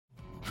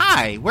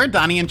Hi, we're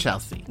Donnie and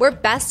Chelsea. We're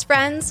best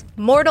friends,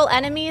 mortal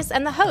enemies,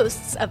 and the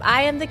hosts of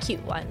I Am the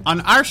Cute One.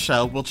 On our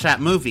show, we'll chat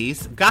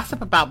movies,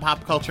 gossip about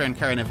pop culture and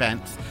current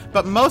events,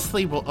 but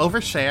mostly we'll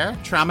overshare,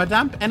 trauma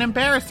dump, and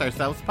embarrass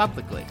ourselves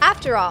publicly.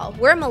 After all,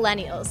 we're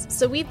millennials,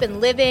 so we've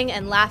been living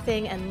and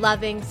laughing and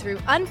loving through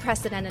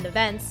unprecedented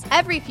events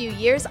every few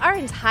years our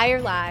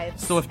entire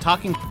lives. So if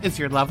talking is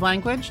your love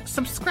language,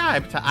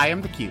 subscribe to I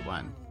Am the Cute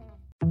One.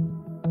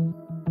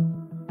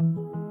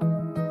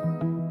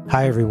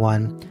 Hi,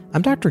 everyone.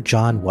 I'm Dr.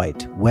 John White,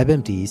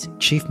 WebMD's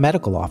Chief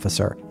Medical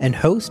Officer and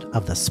host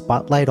of the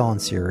Spotlight On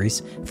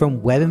series from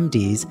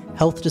WebMD's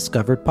Health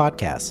Discovered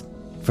podcast.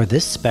 For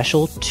this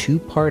special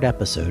two-part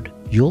episode,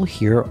 you'll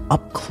hear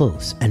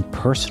up-close and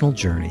personal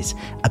journeys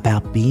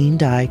about being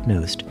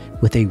diagnosed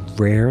with a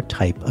rare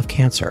type of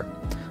cancer,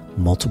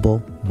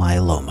 multiple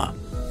myeloma.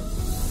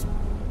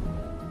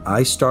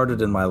 I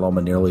started in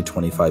myeloma nearly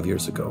 25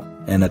 years ago.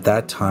 And at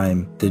that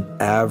time, the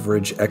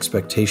average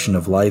expectation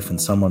of life in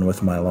someone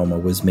with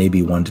myeloma was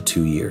maybe 1 to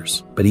 2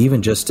 years. But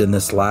even just in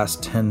this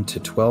last 10 to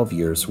 12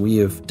 years, we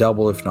have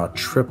doubled, if not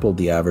tripled,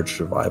 the average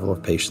survival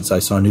of patients. I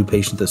saw a new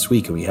patient this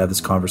week, and we had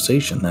this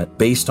conversation that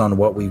based on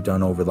what we've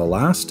done over the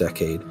last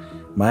decade,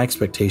 my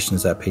expectation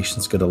is that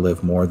patient's going to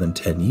live more than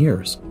 10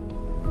 years.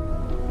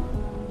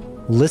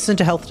 Listen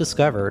to Health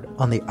Discovered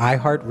on the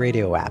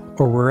iHeartRadio app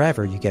or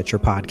wherever you get your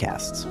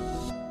podcasts.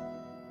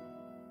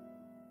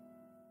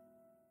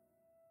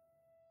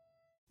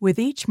 With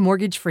each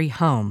mortgage-free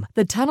home,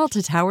 the Tunnel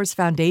to Towers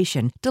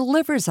Foundation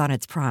delivers on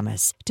its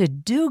promise to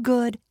do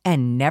good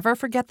and never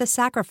forget the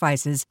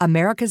sacrifices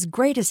America's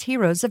greatest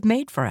heroes have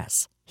made for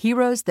us.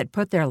 Heroes that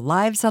put their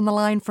lives on the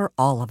line for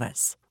all of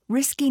us,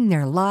 risking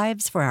their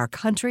lives for our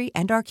country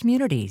and our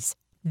communities.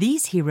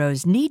 These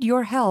heroes need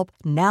your help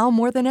now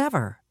more than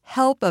ever.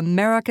 Help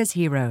America's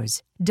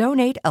heroes.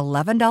 Donate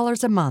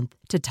 $11 a month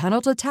to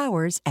Tunnel to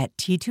Towers at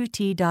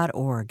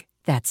T2T.org.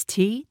 That's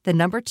T2T.org.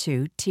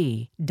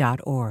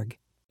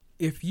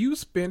 If you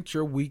spent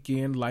your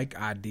weekend like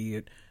I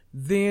did,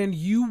 then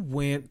you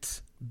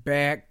went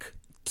back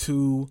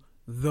to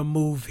the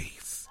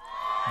movies.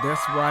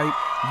 That's right.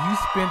 You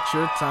spent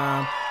your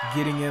time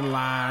getting in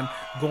line,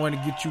 going to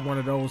get you one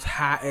of those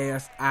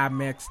high-ass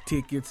IMAX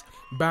tickets,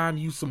 buying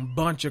you some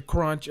Bunch of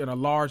Crunch and a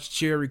large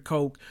cherry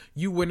Coke.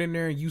 You went in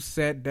there and you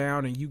sat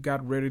down and you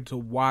got ready to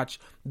watch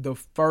the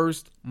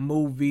first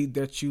movie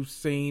that you've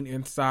seen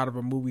inside of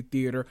a movie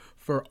theater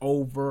for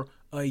over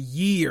a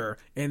year,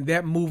 and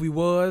that movie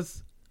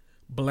was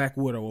Black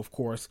Widow, of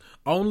course.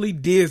 Only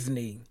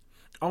Disney,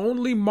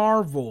 only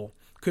Marvel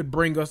could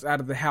bring us out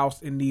of the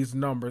house in these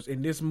numbers,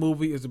 and this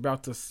movie is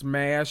about to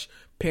smash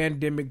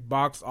pandemic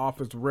box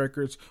office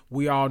records.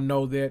 We all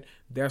know that.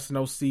 That's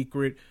no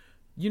secret.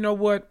 You know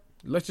what?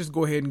 Let's just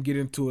go ahead and get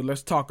into it.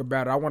 Let's talk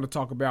about it. I want to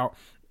talk about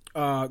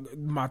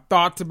my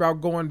thoughts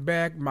about going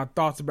back, my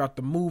thoughts about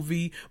the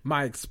movie,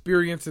 my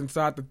experience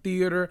inside the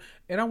theater,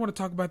 and I want to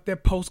talk about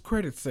that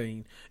post-credit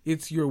scene.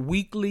 It's your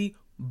weekly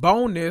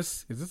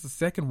bonus, is this the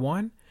second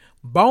one?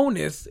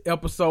 Bonus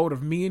episode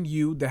of Me and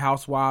You, The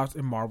Housewives,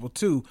 and Marvel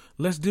 2.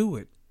 Let's do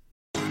it.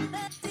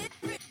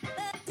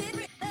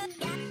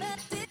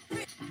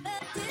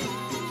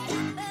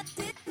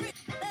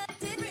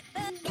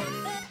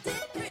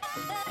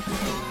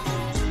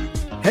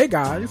 Hey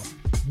guys.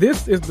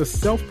 This is the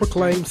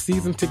self-proclaimed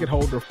season ticket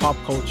holder of pop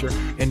culture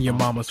and your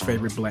mama's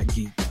favorite black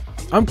geek.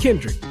 I'm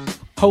Kendrick,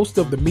 host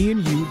of the Me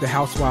and You, The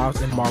Housewives,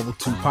 and Marvel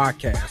 2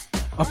 podcast.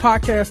 A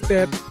podcast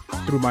that,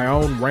 through my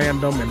own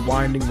random and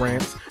winding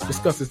rants,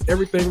 discusses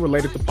everything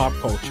related to pop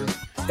culture.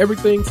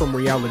 Everything from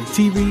reality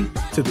TV,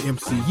 to the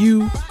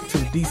MCU, to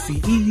the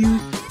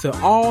DCEU, to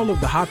all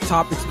of the hot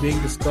topics being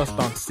discussed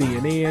on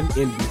CNN,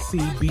 NBC,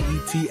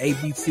 BET,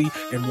 ABC,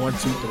 and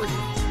 123.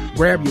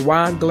 Grab your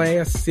wine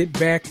glass, sit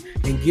back,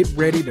 and get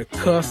ready to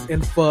cuss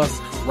and fuss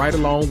right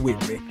along with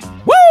me.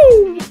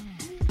 Woo!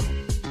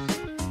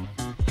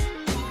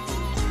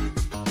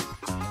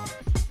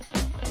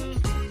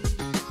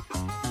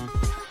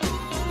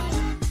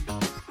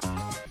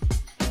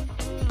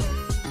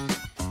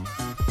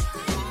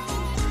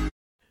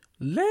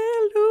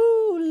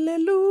 Lelu,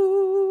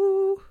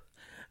 lelu,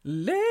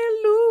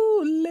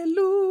 lelu,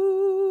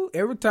 lelu.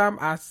 Every time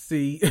I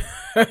see,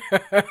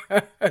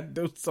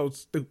 they're so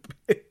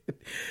stupid.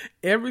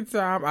 Every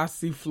time I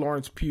see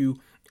Florence Pugh,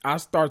 I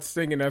start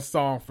singing that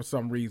song for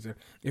some reason.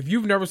 If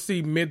you've never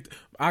seen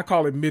I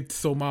call it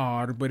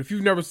Midsommar, but if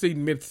you've never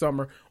seen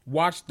Midsommar,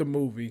 watch the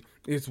movie.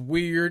 It's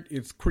weird,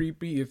 it's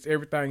creepy, it's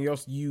everything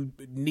else you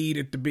need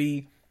it to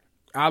be.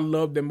 I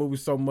love that movie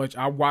so much.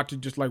 I watch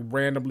it just like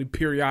randomly,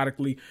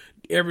 periodically,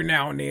 every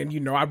now and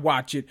then, I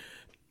watch it.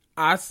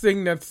 I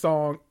sing that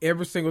song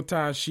every single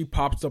time she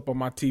pops up on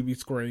my TV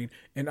screen,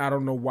 and I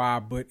don't know why,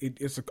 but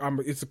it's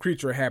a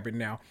creature of habit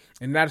now.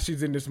 And now that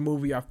she's in this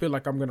movie, I feel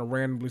like I'm going to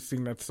randomly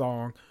sing that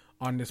song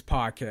on this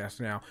podcast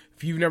now.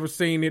 If you've never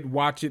seen it,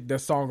 watch it. That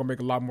song will make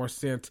a lot more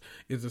sense.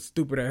 It's a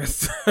stupid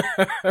ass,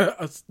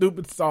 a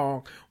stupid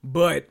song,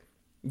 but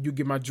you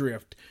get my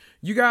drift.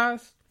 You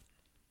guys,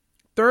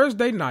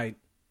 Thursday night,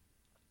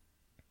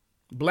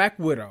 Black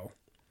Widow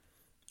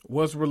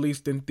was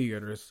released in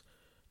theaters,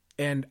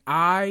 and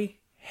I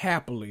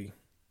happily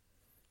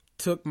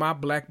took my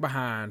black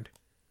behind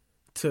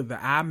to the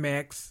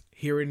IMAX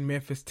here in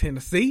Memphis,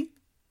 Tennessee.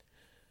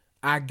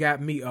 I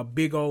got me a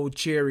big old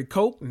cherry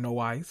Coke, no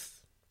ice.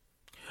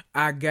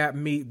 They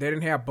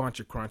didn't have Bunch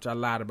of Crunch. I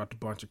lied about the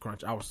Bunch of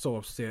Crunch. I was so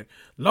upset.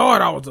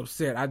 Lord, I was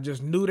upset. I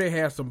just knew they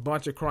had some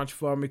Bunch of Crunch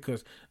for me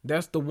because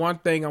that's the one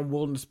thing I'm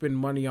willing to spend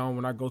money on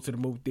when I go to the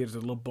movie theaters, a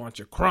little Bunch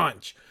of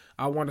Crunch.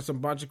 I wanted some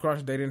Bunch of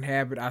Crunch. They didn't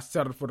have it. I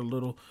settled for the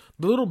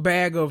little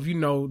bag of,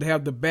 they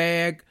have the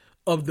bag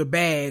of the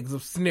bags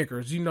of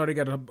Snickers. They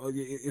got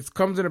it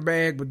comes in a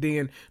bag, but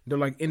then they're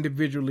like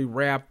individually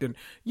wrapped, and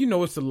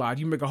it's a lot.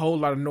 You make a whole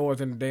lot of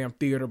noise in the damn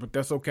theater, but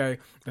that's okay.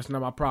 That's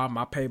not my problem.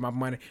 I paid my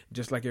money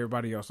just like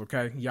everybody else,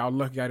 okay? Y'all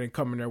lucky I didn't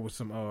come in there with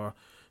some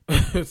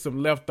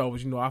some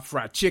leftovers. I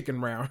fried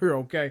chicken around here,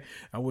 okay?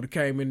 I would have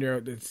came in there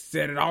and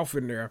set it off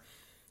in there.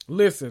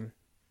 Listen,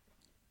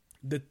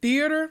 the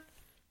theater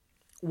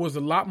was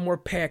a lot more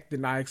packed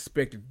than I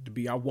expected it to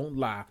be. I won't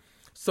lie.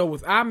 So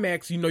with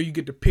IMAX, you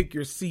get to pick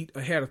your seat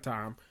ahead of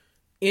time.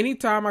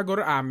 Anytime I go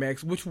to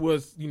IMAX, which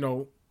was,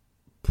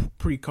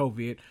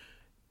 pre-COVID,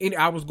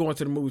 I was going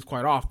to the movies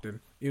quite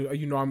often.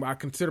 I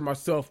consider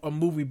myself a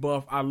movie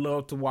buff. I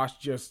love to watch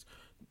just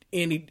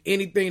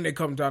anything that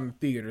comes out in the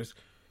theaters.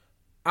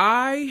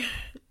 I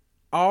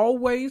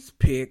always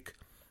pick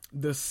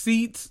the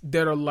seats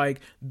that are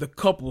like the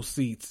couple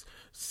seats.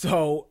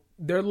 So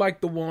they're like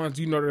the ones,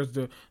 there's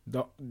the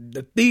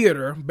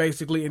theater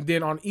basically, and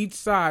then on each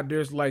side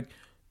there's like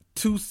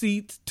two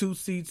seats.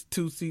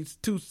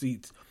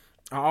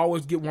 I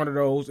always get one of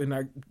those, and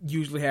I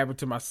usually have it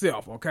to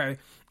myself, okay?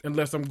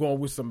 Unless I'm going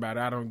with somebody.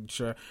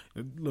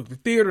 Look, the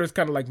theater is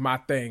kind of like my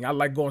thing. I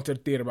like going to the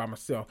theater by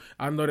myself.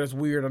 I know that's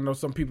weird. I know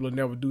some people will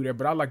never do that,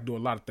 but I like to do a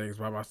lot of things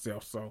by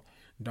myself. So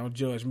don't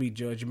judge me,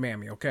 judge your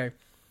mammy, okay?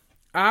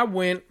 I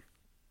went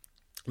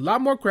a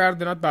lot more crowded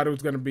than I thought it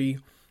was going to be.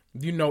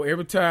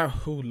 Every time,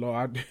 oh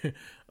Lord,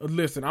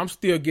 listen, I'm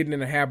still getting in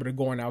the habit of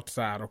going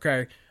outside,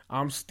 okay?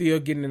 I'm still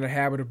getting in the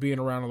habit of being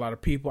around a lot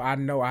of people. I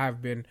know I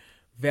have been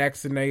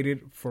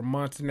vaccinated for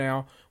months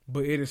now,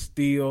 but it is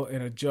still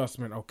an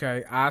adjustment,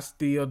 okay? I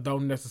still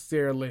don't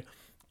necessarily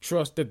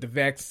trust that the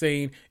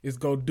vaccine is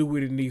going to do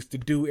what it needs to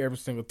do every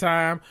single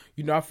time.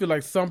 I feel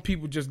like some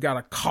people just got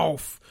a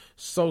cough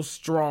so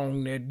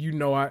strong that,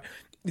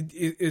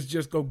 it's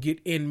just going to get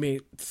in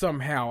me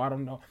somehow. I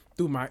don't know.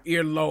 Through my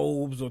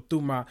earlobes or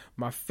through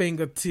my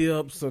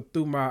fingertips or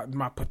through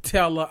my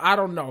patella. I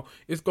don't know.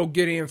 It's going to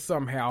get in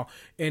somehow.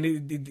 And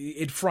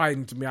it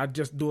frightens me. I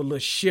just do a little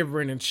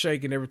shivering and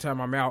shaking every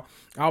time I'm out.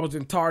 I was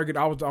in Target.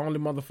 I was the only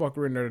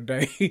motherfucker in there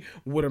today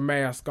with a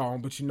mask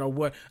on. But you know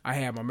what? I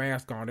had my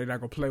mask on. They're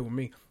not going to play with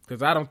me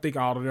because I don't think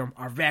all of them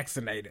are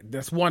vaccinated.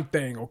 That's one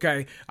thing,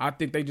 okay? I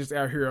think they just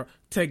out here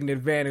taking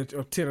advantage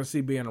of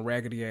Tennessee being a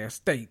raggedy ass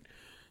state.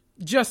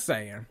 Just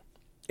saying.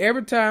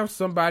 Every time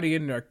somebody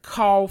in there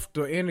coughed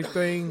or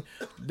anything,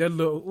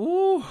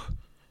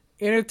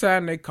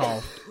 anytime they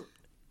coughed,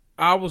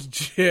 I was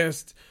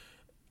just,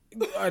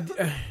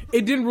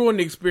 it didn't ruin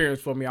the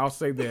experience for me. I'll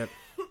say that.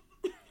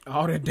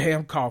 All that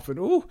damn coughing.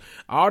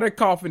 All that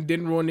coughing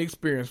didn't ruin the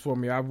experience for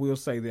me. I will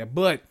say that.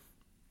 But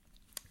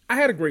I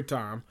had a great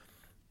time.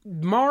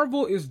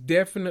 Marvel is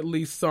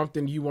definitely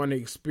something you want to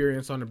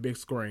experience on the big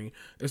screen,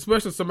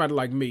 especially somebody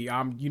like me.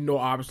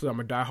 Obviously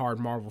I'm a diehard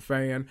Marvel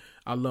fan.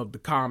 I love the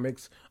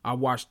comics. I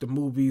watch the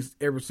movies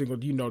every single,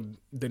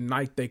 the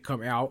night they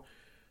come out,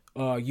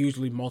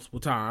 usually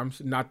multiple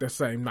times, not the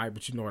same night,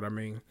 but you know what I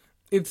mean.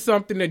 It's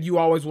something that you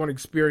always want to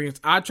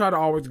experience. I try to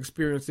always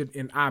experience it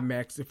in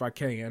IMAX if I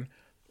can,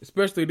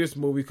 especially this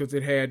movie because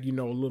it had, a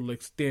little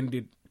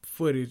extended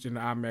footage in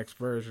the IMAX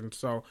version.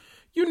 So,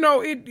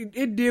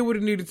 it did what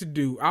it needed to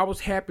do. I was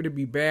happy to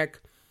be back.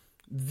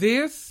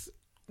 This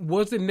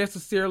wasn't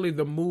necessarily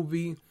the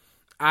movie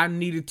I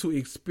needed to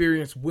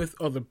experience with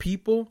other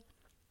people,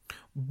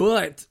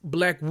 but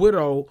Black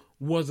Widow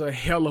was a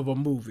hell of a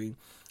movie.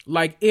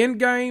 Like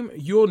Endgame,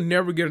 you'll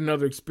never get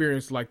another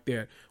experience like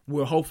that.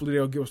 Well, hopefully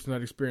they'll give us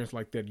another experience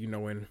like that,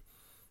 in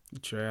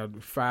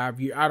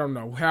 5 years. I don't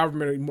know, however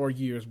many more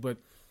years, but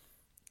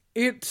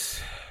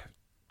it's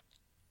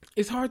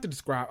hard to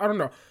describe. I don't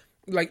know.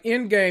 Like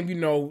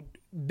Endgame,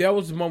 there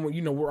was a moment,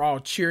 we're all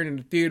cheering in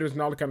the theaters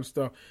and all that kind of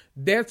stuff.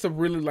 That's a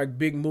really like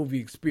big movie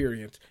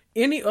experience.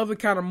 Any other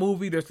kind of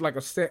movie that's like a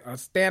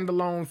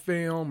standalone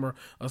film or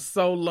a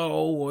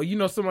solo or,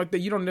 something like that,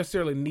 you don't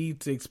necessarily need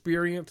to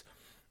experience.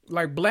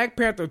 Like Black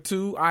Panther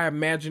 2, I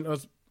imagine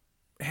us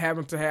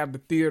having to have the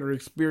theater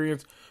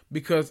experience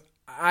because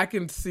I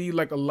can see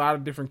like a lot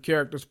of different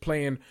characters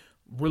playing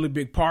really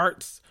big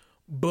parts.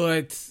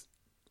 But,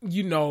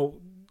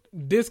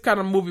 this kind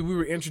of movie, we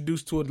were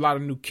introduced to a lot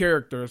of new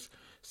characters.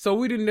 So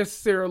we didn't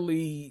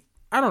necessarily,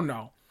 I don't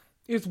know.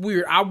 It's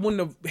weird. I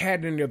wouldn't have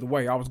had it any other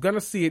way. I was going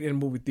to see it in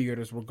movie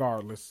theaters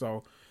regardless.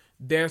 So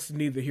that's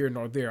neither here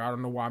nor there. I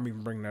don't know why I'm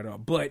even bringing that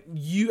up. But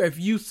if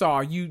you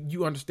saw,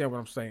 you understand what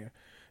I'm saying.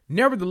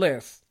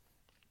 Nevertheless,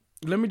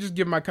 let me just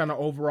give my kind of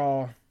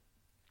overall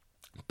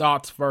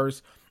thoughts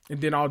first.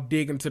 and then I'll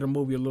dig into the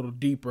movie a little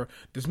deeper.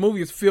 This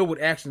movie is filled with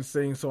action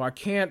scenes, so I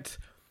can't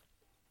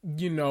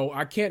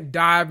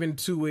dive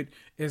into it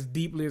as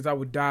deeply as I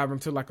would dive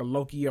into like a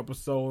Loki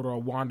episode or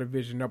a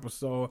WandaVision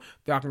episode,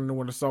 Falcon and the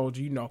Winter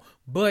Soldier,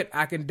 but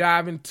I can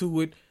dive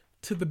into it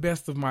to the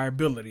best of my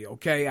ability,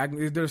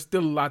 okay? There's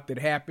still a lot that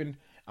happened.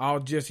 I'll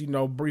just,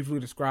 briefly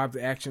describe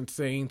the action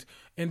scenes.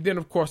 And then,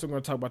 of course, I'm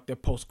going to talk about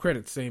that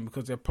post-credit scene,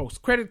 because that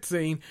post-credit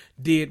scene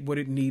did what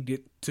it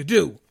needed to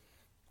do.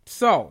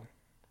 So,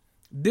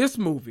 this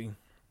movie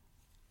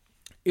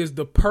is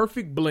the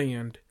perfect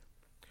blend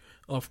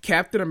of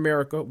Captain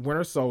America,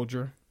 Winter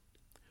Soldier,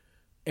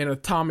 and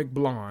Atomic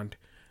Blonde.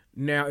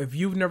 Now, if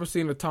you've never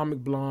seen Atomic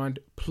Blonde,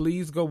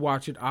 please go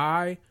watch it.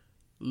 I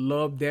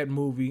love that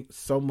movie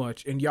so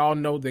much. And y'all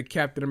know that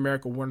Captain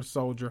America, Winter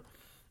Soldier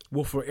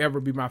will forever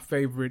be my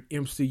favorite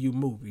MCU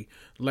movie.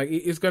 Like,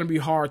 it's going to be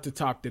hard to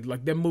top that.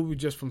 Like, that movie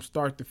just from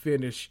start to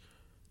finish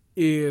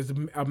is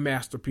a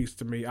masterpiece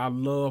to me. I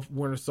love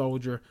Winter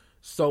Soldier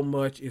so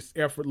much. It's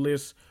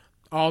effortless.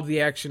 All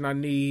the action I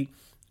need.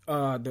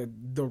 The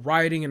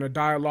writing and the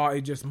dialogue,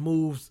 it just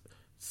moves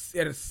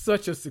at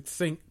such a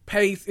succinct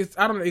pace. It's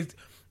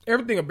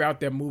everything about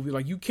that movie.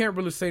 Like, you can't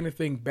really say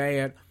anything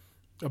bad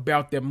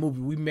about that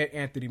movie. We met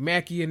Anthony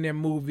Mackie in that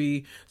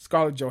movie.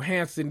 Scarlett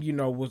Johansson,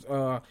 was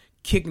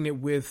kicking it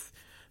with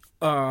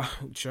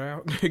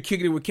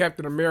kicking it with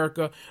Captain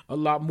America a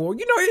lot more.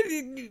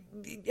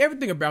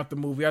 Everything about the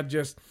movie,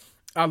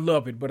 I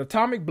love it. But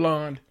Atomic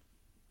Blonde,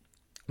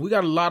 we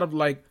got a lot of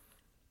like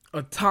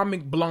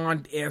Atomic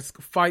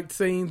Blonde-esque fight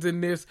scenes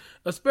in this,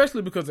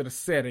 especially because of the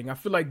setting. I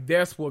feel like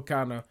that's what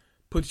kind of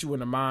puts you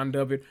in the mind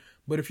of it.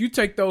 But if you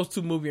take those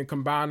two movies and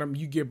combine them,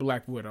 you get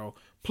Black Widow.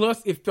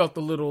 Plus, it felt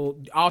a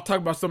little... I'll talk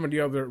about some of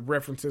the other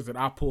references that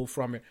I pulled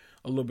from it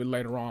a little bit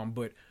later on.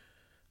 But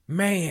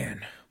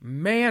man,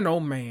 oh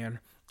man,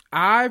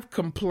 I've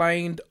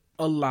complained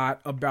a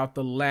lot about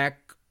the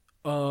lack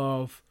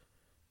of,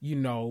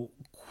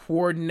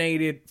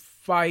 coordinated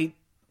fight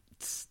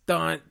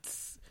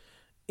stunts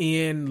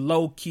in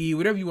Loki,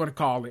 whatever you want to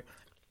call it.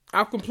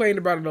 I've complained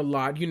about it a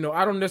lot.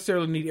 I don't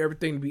necessarily need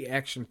everything to be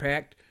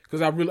action-packed,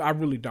 because I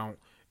really don't.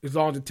 As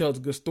long as it tells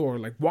a good story.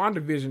 Like,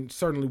 WandaVision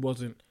certainly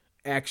wasn't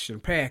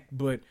action-packed,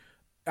 but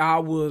I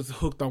was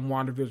hooked on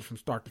WandaVision from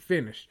start to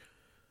finish.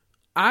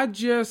 I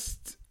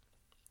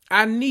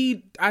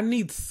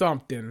need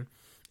something.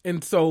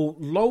 And so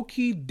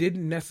Loki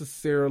didn't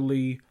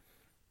necessarily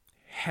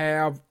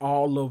have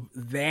all of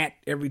that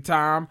every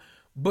time.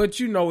 But,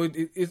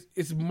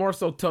 it's more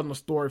so telling a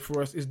story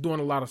for us. It's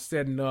doing a lot of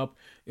setting up.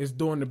 It's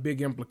doing the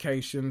big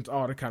implications,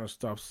 all that kind of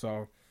stuff.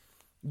 So,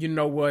 you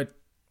know what?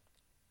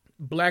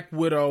 Black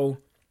Widow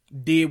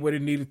did what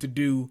it needed to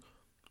do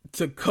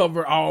to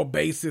cover all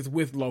bases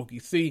with Loki.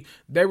 See,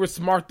 they were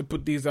smart to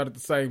put these out at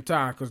the same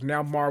time, because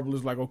now Marvel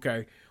is like,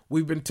 okay,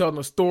 we've been telling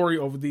a story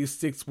over these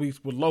 6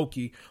 weeks with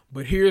Loki,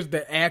 but here's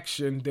the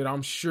action that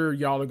I'm sure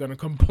y'all are going to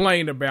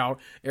complain about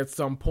at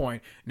some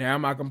point. Now,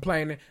 am I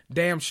complaining?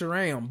 Damn sure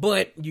am.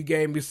 But you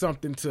gave me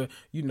something to,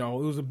 it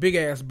was a big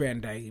ass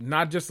Band-Aid,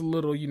 not just a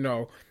little,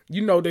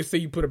 they say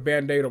you put a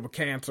Band-Aid over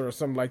cancer or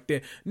something like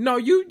that. No,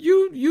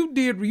 you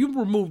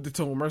removed the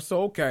tumor.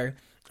 So, okay,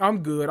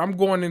 I'm good. I'm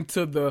going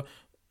into the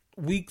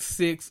week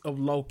 6 of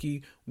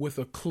Loki with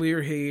a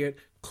clear head,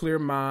 clear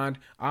mind.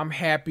 I'm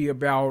happy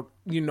about,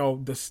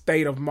 the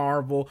state of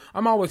Marvel.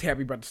 I'm always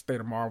happy about the state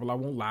of Marvel, I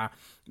won't lie.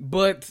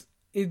 But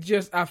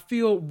I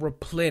feel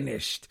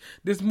replenished.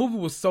 This movie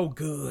was so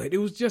good. It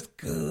was just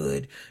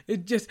good.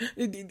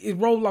 It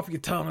rolled off your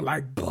tongue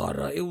like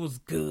butter. It was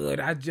good.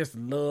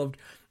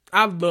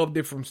 I loved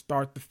it from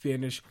start to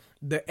finish.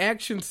 The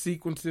action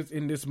sequences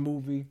in this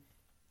movie,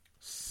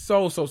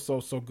 so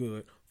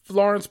good.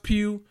 Florence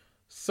Pugh,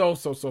 so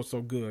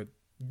good.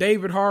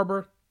 David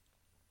Harbour,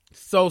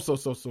 so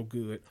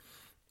good.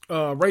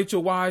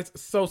 Rachel Weisz,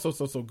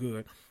 so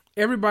good.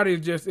 Everybody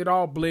it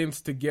all blends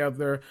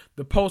together.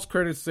 The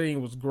post-credit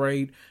scene was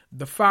great.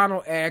 The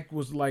final act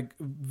was like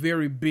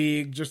very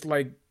big, just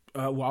like,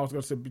 I was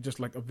going to say just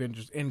like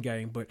Avengers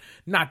Endgame, but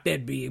not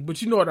that big.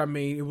 But you know what I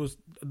mean?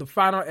 The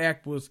final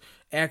act was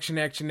action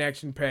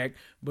packed,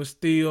 but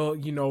still,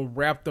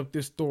 wrapped up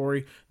this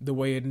story the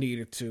way it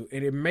needed to.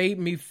 And it made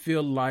me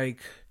feel like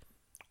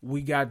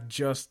we got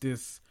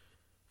justice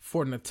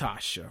for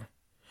Natasha.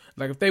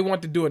 Like, if they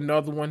want to do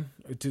another one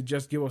to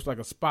just give us like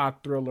a spy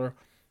thriller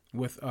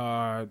with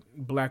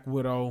Black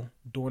Widow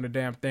doing the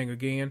damn thing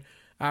again,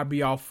 I'd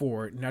be all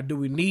for it. Now, do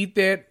we need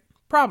that?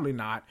 Probably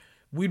not.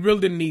 We really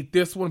didn't need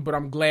this one, but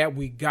I'm glad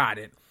we got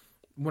it.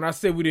 When I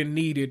say we didn't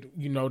need it,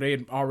 they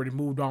had already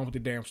moved on with the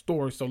damn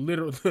story. So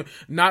literally,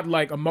 not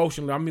like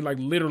emotionally, I mean like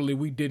literally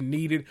we didn't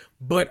need it,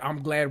 but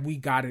I'm glad we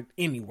got it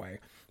anyway.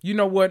 You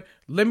know what?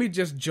 Let me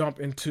just jump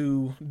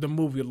into the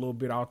movie a little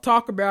bit. I'll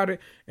talk about it,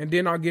 and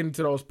then I'll get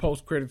into those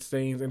post-credit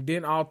scenes, and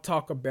then I'll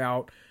talk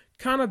about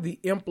kind of the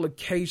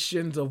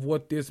implications of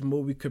what this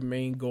movie could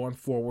mean going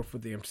forward for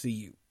the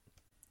MCU.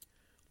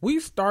 We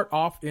start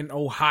off in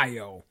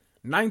Ohio,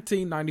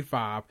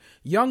 1995,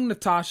 young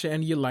Natasha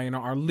and Yelena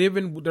are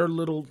living their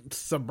little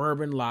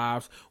suburban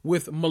lives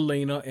with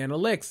Melina and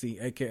Alexei,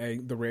 aka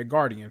the Red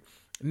Guardian.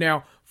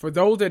 Now, for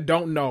those that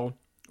don't know,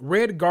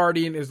 Red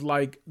Guardian is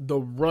like the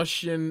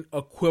Russian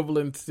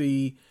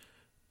equivalency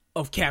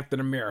of Captain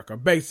America,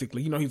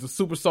 basically. You know, he's a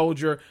super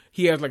soldier.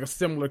 He has like a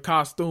similar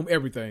costume,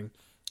 everything.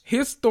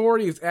 His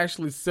story is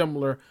actually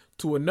similar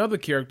to another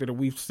character that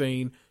we've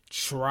seen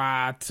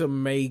try to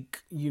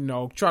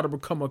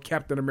become a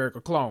Captain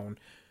America clone.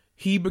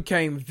 He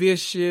became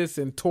vicious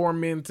and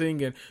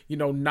tormenting and,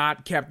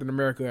 not Captain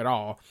America at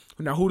all.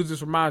 Now, who does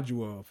this remind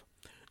you of?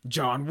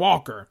 John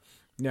Walker.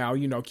 Now,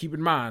 keep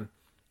in mind,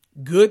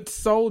 good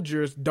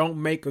soldiers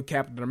don't make a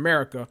Captain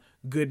America.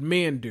 Good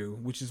men do,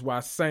 which is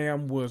why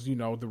Sam was,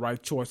 the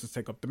right choice to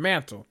take up the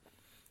mantle.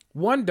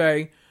 One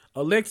day,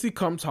 Alexei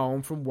comes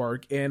home from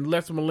work and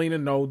lets Melina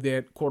know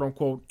that, quote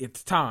unquote,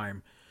 it's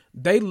time.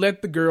 They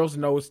let the girls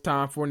know it's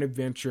time for an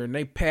adventure, and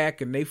they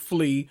pack and they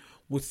flee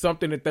with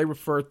something that they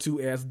refer to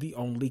as the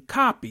only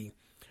copy.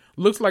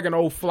 Looks like an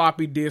old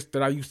floppy disk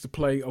that I used to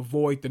play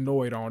Avoid the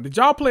Noid on. Did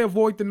y'all play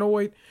Avoid the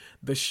Noid?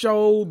 The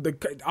show,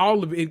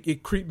 all of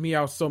it creeped me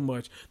out so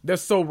much.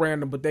 That's so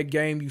random, but that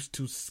game used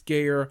to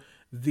scare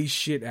the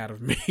shit out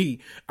of me.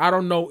 I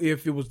don't know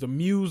if it was the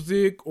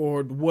music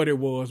or what it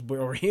was,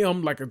 or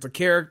him like it's a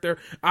character.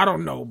 I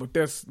don't know, but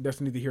that's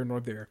neither here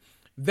nor there.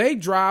 They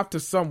drive to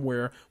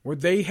somewhere where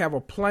they have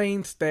a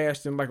plane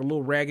stashed in like a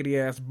little raggedy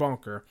ass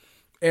bunker.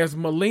 As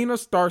Melina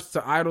starts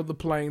to idle the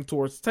plane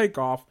towards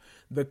takeoff,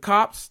 the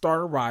cops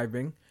start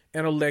arriving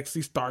and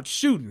Alexei starts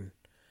shooting.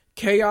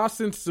 Chaos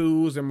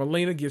ensues and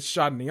Melina gets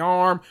shot in the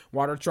arm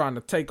while they're trying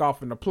to take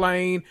off in the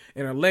plane,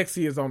 and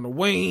Alexei is on the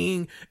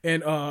wing,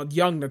 and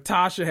young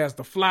Natasha has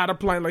to fly the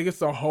plane. Like,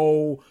 it's a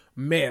whole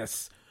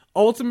mess.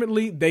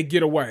 Ultimately, they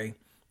get away.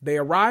 They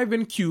arrive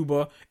in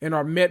Cuba and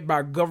are met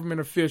by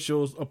government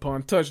officials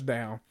upon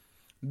touchdown.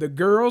 The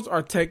girls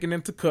are taken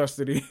into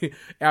custody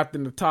after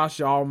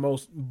Natasha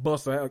almost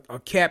busts a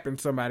cap in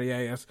somebody's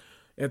ass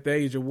at the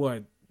age of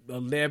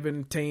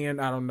 11, 10,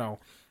 I don't know.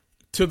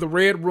 To the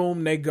Red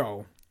Room they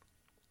go.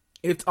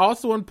 It's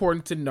also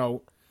important to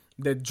note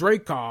that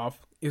Dreykov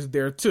is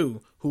there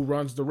too, who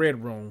runs the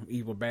Red Room,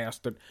 evil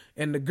bastard.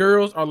 And the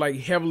girls are like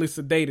heavily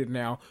sedated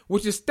now,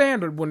 which is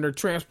standard when they're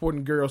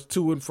transporting girls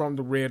to and from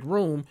the Red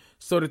Room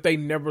so that they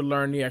never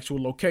learn the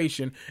actual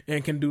location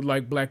and can do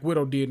like Black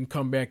Widow did and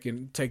come back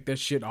and take that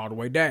shit all the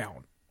way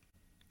down.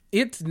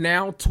 It's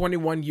now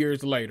 21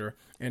 years later,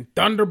 and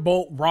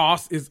Thunderbolt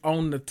Ross is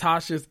on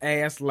Natasha's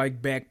ass like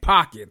back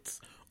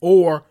pockets,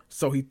 or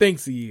so he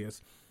thinks he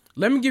is.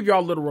 Let me give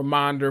y'all a little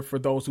reminder for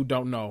those who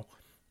don't know.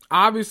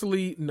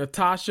 Obviously,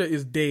 Natasha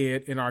is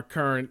dead in our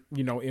current,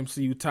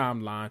 MCU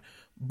timeline.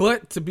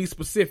 But to be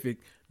specific,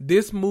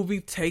 this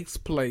movie takes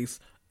place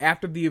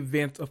after the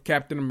events of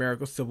Captain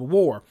America Civil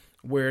War,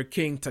 where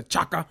King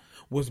T'Chaka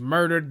was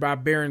murdered by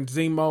Baron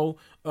Zemo.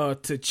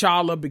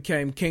 T'Challa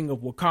became king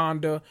of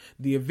Wakanda.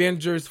 The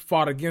Avengers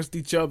fought against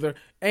each other.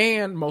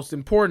 And most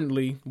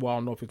importantly, well, I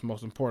don't know if it's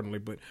most importantly,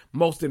 but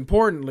most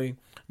importantly,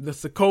 the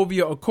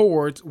Sokovia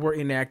Accords were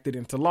enacted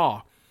into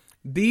law.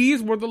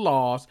 These were the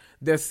laws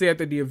that said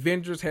that the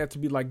Avengers had to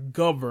be like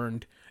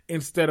governed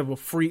instead of a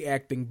free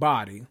acting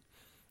body.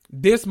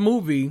 This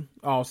movie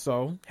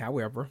also,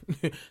 however,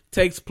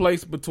 takes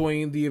place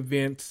between the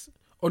events,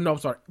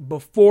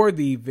 before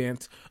the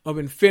events of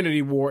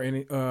Infinity War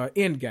and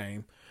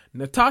Endgame.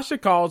 Natasha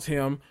calls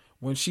him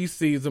when she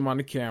sees him on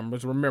the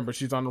cameras. Remember,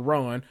 she's on the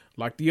run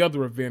like the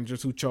other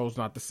Avengers who chose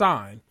not to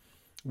sign.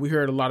 We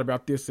heard a lot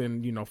about this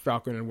in,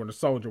 Falcon and Winter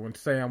Soldier when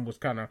Sam was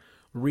kind of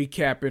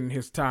recapping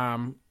his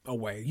time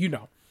away.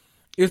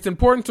 It's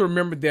important to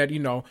remember that,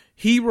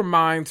 he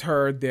reminds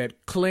her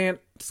that Clint,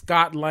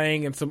 Scott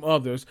Lang, and some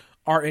others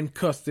are in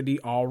custody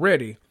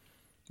already.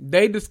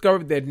 They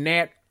discovered that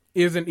Nat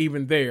isn't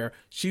even there.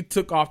 She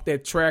took off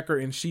that tracker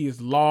and she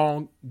is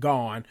long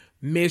gone.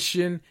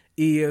 Mission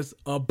is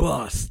a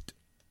bust.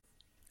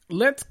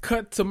 Let's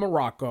cut to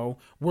Morocco,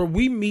 where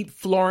we meet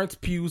Florence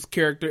Pugh's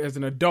character as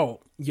an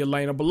adult,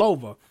 Yelena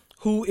Belova,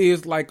 who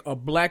is like a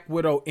Black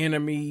Widow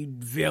enemy,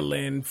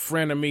 villain,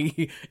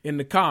 frenemy in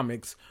the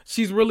comics.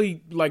 She's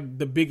really like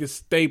the biggest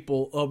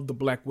staple of the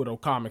Black Widow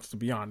comics, to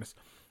be honest.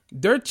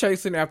 They're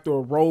chasing after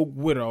a rogue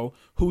widow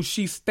who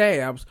she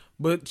stabs,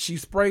 but she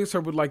sprays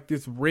her with like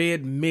this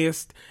red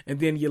mist, and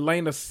then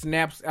Yelena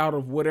snaps out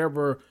of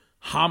whatever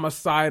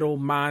homicidal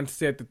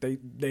mindset that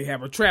they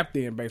have her trapped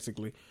in,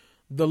 basically.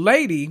 The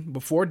lady,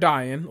 before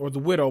dying, or the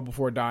widow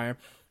before dying,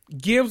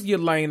 gives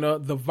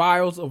Yelena the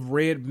vials of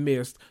red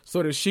mist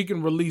so that she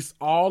can release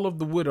all of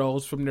the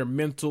widows from their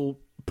mental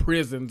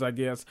prisons, I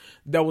guess,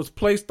 that was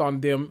placed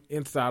on them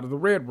inside of the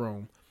Red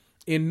Room.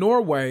 In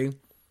Norway,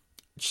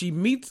 she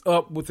meets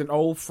up with an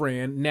old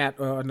friend,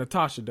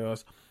 Natasha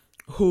does,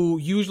 who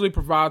usually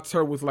provides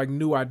her with like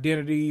new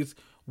identities,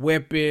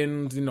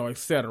 weapons,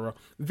 etc.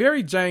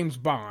 Very James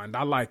Bond.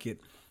 I like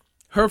it.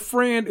 Her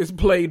friend is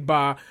played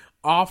by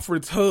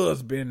Alfred's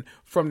husband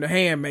from The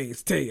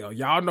Handmaid's Tale.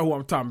 Y'all know who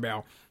I'm talking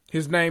about.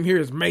 His name here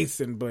is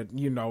Mason, but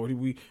you know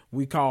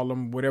we call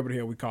him whatever the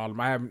hell we call him.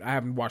 I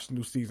haven't watched the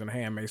new season of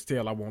Handmaid's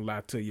Tale. I won't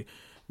lie to you.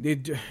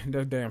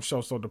 That damn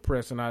show's so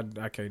depressing.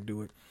 I can't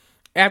do it.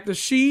 After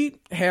she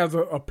has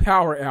a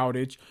power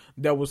outage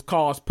that was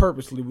caused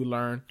purposely, we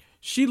learn,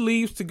 she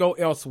leaves to go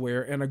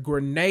elsewhere, and a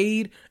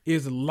grenade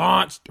is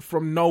launched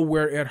from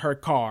nowhere at her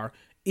car.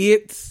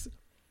 It's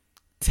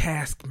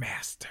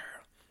Taskmaster.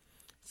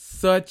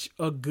 Such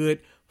a good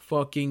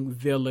fucking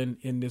villain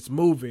in this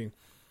movie.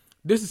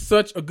 This is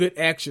such a good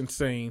action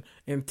scene,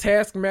 and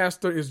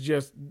Taskmaster is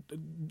just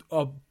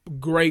a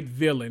great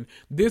villain.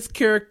 This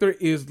character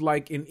is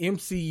like an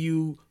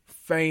MCU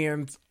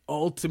fan's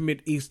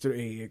ultimate Easter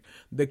egg.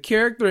 The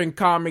character in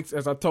comics,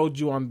 as I told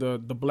you on the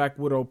Black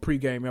Widow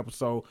pregame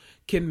episode,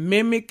 can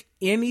mimic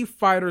any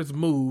fighter's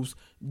moves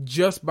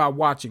just by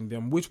watching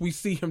them, which we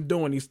see him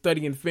doing. He's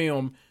studying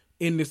film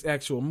in this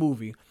actual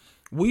movie.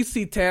 We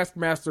see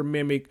Taskmaster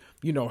mimic,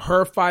 you know,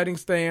 her fighting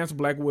stance,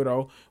 Black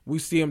Widow. We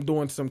see him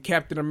doing some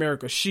Captain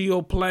America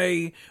shield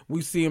play.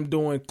 We see him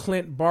doing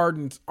Clint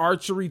Barton's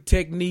archery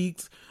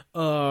techniques.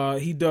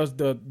 He does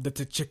the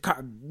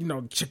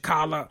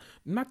T'Challa,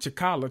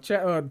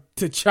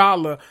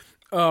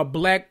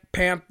 Black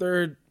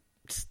Panther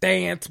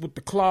stance with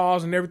the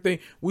claws and everything.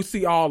 We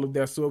see all of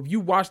that. So if you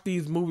watch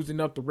these movies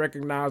enough to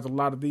recognize a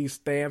lot of these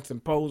stance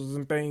and poses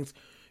and things,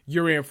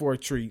 you're in for a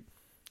treat.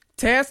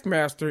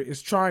 Taskmaster is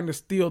trying to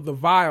steal the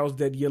vials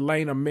that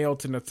Yelena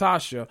mailed to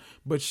Natasha,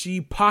 but she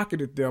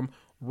pocketed them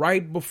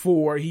right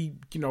before he,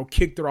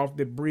 kicked her off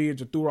the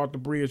bridge or threw her off the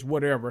bridge,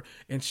 whatever,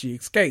 and she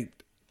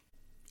escaped.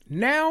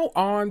 Now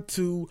on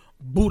to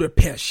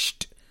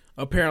Budapest.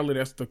 Apparently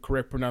that's the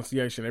correct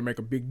pronunciation. They make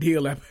a big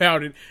deal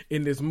about it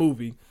in this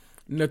movie.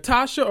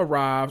 Natasha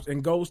arrives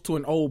and goes to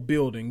an old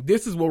building.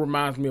 This is what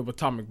reminds me of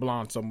Atomic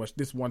Blonde so much,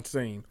 this one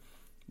scene.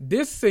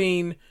 This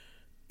scene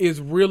is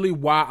really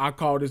why I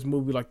call this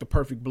movie like the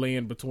perfect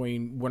blend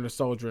between Winter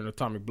Soldier and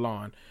Atomic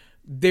Blonde.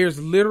 There's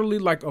literally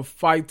like a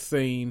fight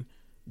scene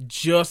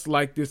just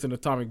like this in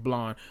Atomic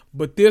Blonde,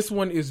 but this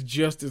one is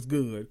just as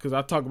good because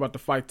I talk about the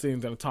fight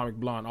scenes in Atomic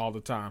Blonde all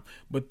the time,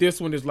 but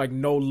this one is like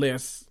no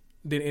less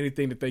than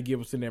anything that they give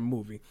us in that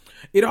movie.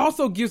 It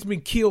also gives me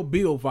Kill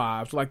Bill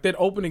vibes, like that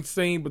opening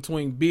scene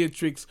between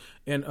Beatrix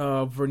and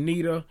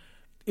Vernita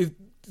is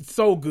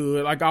so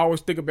good. Like I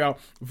always think about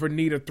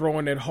Vernita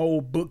throwing that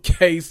whole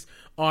bookcase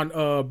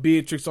on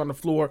Beatrix on the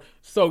floor.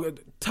 So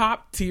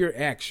top tier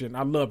action.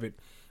 I love it.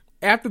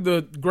 After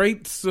the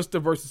great sister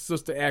versus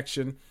sister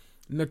action,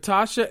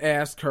 Natasha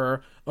asks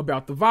her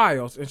about the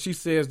vials, and she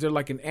says they're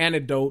like an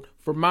antidote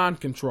for mind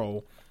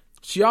control.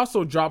 She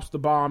also drops the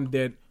bomb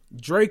that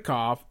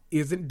Dreykov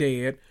isn't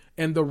dead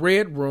and the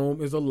Red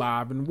Room is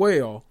alive and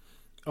well.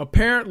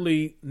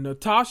 Apparently,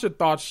 Natasha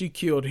thought she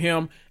killed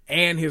him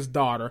and his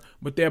daughter,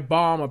 but that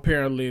bomb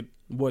apparently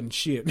wasn't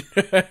shit.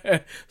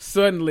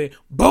 Suddenly,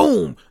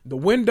 boom! The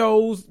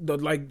windows,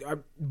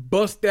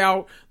 bust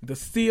out, the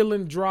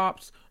ceiling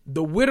drops,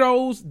 the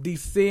widows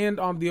descend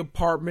on the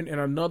apartment,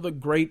 and another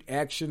great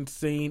action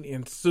scene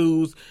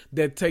ensues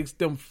that takes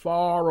them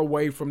far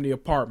away from the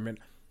apartment.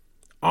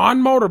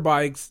 On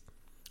motorbikes,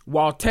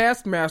 while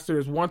Taskmaster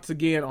is once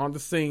again on the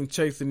scene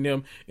chasing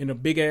them in a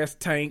big-ass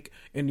tank,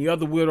 and the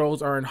other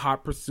widows are in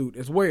hot pursuit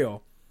as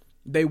well.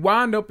 They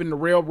wind up in the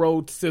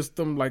railroad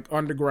system, like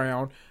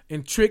underground,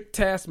 and trick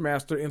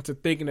Taskmaster into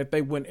thinking that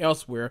they went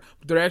elsewhere,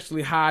 but they're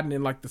actually hiding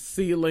in like the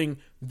ceiling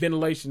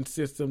ventilation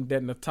system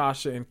that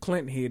Natasha and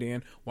Clint hid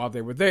in while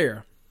they were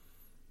there.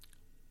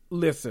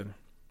 Listen,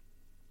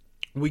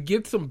 we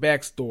get some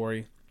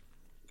backstory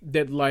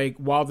that like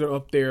while they're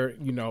up there,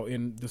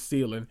 in the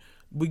ceiling,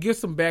 we get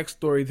some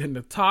backstory that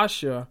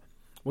Natasha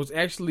was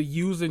actually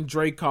using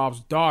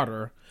Dreykov's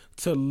daughter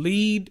to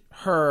lead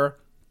her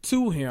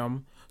to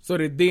him so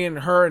that then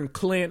her and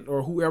Clint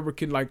or whoever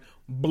can like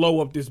blow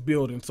up this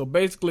building. So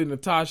basically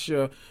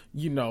Natasha,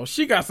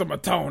 she got some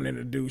atoning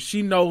to do.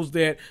 She knows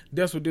that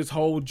that's what this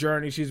whole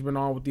journey she's been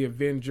on with the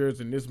Avengers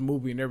and this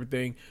movie and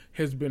everything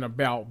has been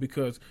about,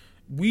 because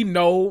we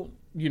know,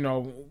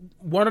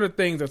 one of the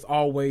things that's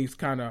always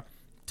kind of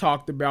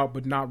talked about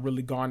but not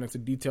really gone into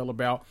detail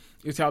about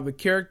is how the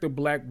character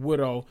Black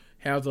Widow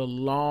has a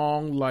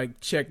long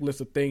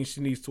checklist of things she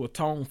needs to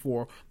atone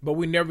for, but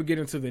we never get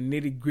into the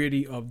nitty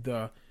gritty of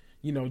the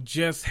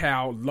just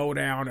how low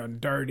down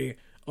and dirty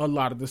a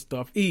lot of the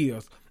stuff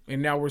is.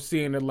 And now we're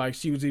seeing that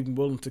she was even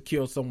willing to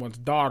kill someone's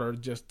daughter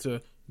just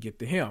to get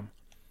to him.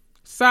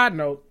 Side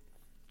note,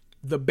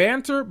 the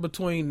banter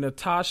between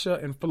Natasha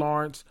and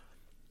Florence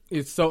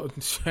is so,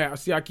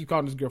 see, I keep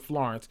calling this girl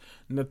Florence.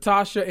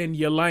 Natasha and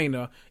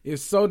Yelena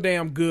is so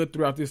damn good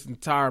throughout this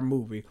entire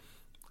movie.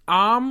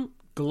 I'm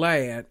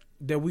glad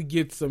that we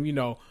get some,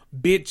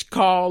 bitch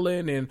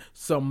calling and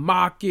some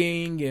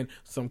mocking and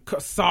some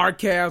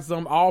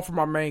sarcasm, all from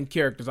our main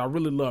characters. I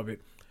really love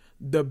it.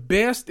 The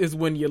best is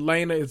when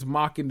Yelena is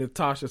mocking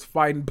Natasha's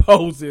fighting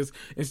poses,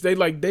 and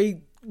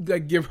they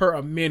give her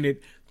a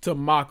minute to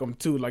mock them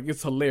too.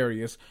 It's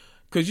hilarious.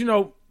 Because,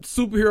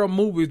 superhero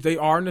movies, they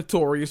are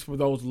notorious for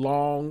those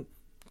long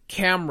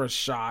camera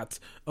shots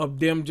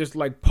of them just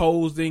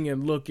posing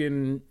and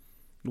looking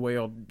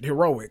well,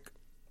 heroic.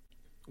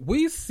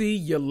 We see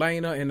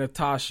Yelena and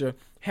Natasha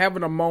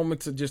having a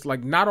moment to just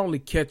like not only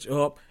catch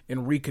up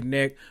and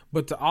reconnect,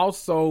 but to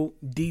also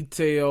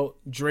detail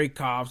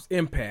Dreykov's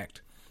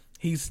impact.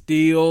 He's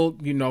still,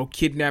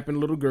 kidnapping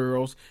little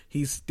girls.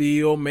 He's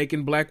still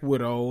making Black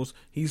Widows.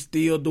 He's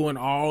still doing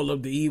all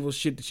of the evil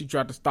shit that she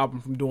tried to stop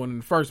him from doing in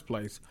the first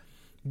place.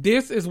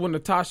 This is when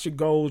Natasha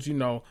goes,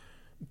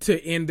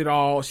 to end it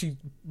all. She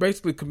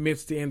basically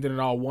commits to ending it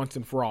all once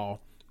and for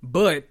all.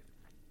 But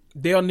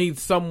they'll need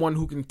someone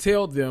who can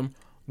tell them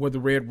where the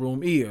Red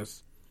Room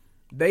is.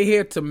 They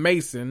head to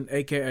Mason,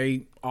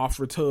 aka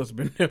Offred's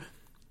husband,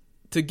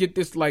 to get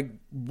this like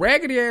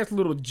raggedy ass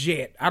little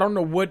jet. I don't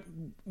know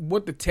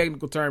what the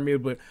technical term is,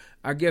 but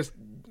I guess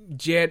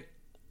jet,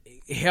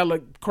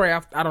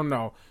 helicraft, I don't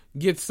know.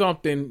 Get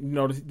something,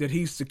 that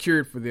he's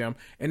secured for them.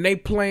 And they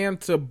plan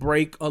to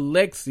break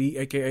Alexei,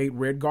 aka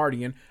Red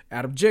Guardian,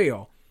 out of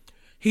jail.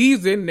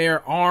 He's in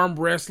there arm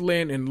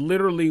wrestling and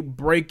literally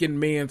breaking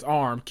men's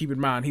arms. Keep in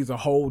mind, he's a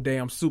whole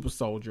damn super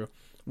soldier.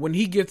 When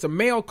he gets a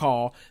mail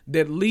call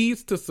that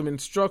leads to some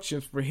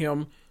instructions for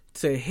him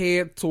to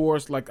head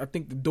towards, like, I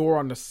think the door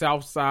on the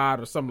south side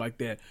or something like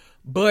that.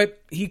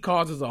 But he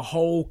causes a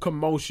whole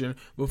commotion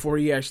before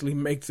he actually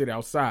makes it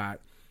outside.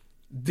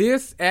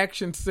 This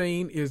action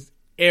scene is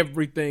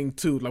everything,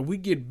 too. Like, we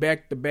get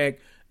back-to-back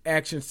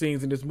action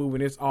scenes in this movie,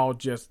 and it's all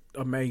just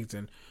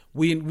amazing.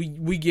 We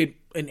get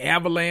an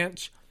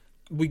avalanche.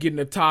 We get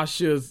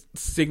Natasha's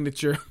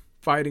signature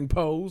fighting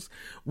pose.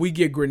 We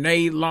get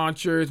grenade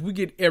launchers. We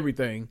get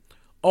everything.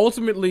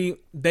 Ultimately,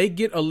 they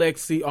get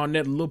Alexei on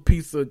that little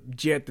piece of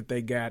jet that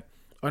they got.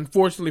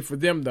 Unfortunately for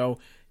them, though,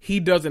 he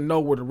doesn't know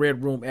where the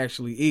Red Room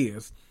actually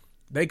is.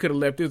 They could have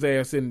left his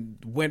ass in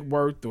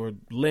Wentworth or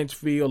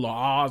Lynchfield or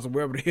Oz or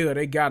wherever the hell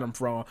they got him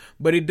from.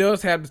 But it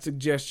does have the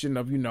suggestion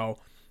of,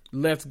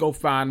 let's go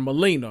find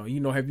Melina.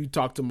 Have you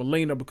talked to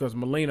Melina? Because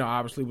Melina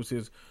obviously was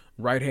his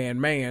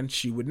right-hand man.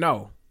 She would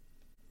know.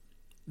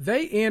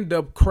 They end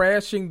up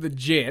crashing the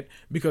jet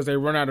because they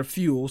run out of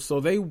fuel, so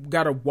they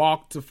got to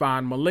walk to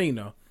find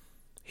Melina.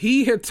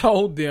 He had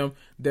told them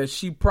that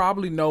she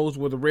probably knows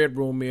where the Red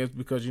Room is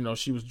because,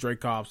 she was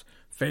Dreykov's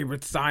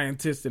favorite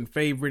scientist and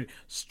favorite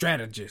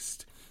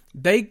strategist.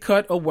 They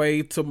cut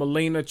away to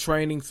Melina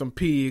training some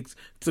pigs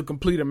to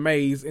complete a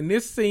maze, and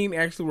this scene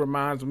actually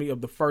reminds me of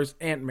the first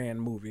Ant-Man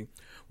movie.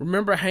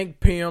 Remember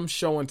Hank Pym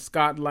showing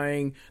Scott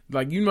Lang,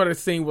 that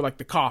scene with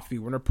the coffee,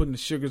 when they're putting the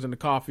sugars in the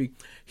coffee.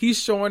 He's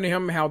showing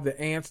him how the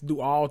ants do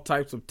all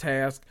types of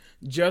tasks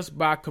just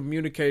by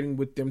communicating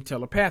with them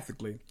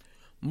telepathically.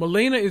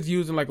 Melina is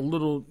using a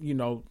little,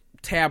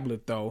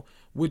 tablet though,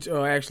 which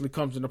actually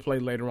comes into play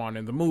later on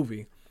in the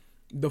movie.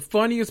 The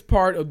funniest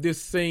part of this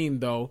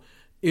scene though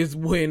is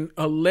when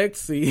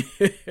Alexei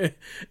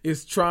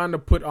is trying to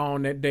put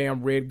on that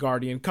damn Red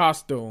Guardian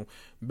costume.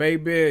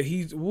 Baby,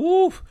 he's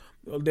woof.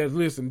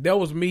 Listen, that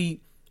was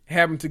me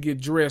having to get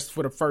dressed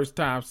for the first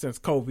time since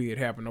COVID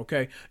happened,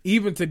 okay?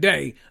 Even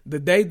today, the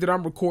day that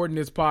I'm recording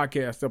this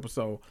podcast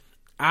episode,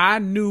 I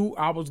knew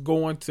I was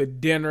going to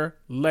dinner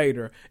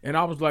later. And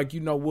I was like, you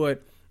know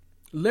what?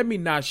 Let me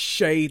not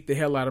shade the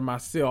hell out of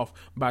myself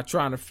by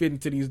trying to fit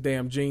into these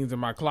damn jeans in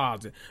my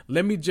closet.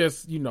 Let me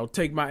just,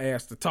 take my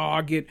ass to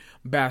Target,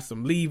 buy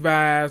some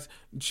Levi's.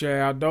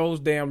 Child, those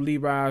damn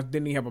Levi's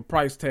didn't even have a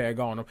price tag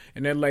on them.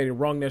 And that lady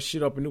rung that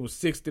shit up and it was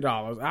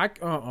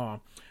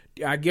 $60.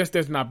 I guess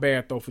that's not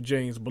bad though for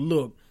jeans. But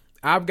look,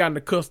 I've gotten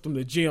accustomed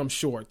to gym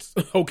shorts,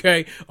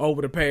 okay,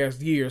 over the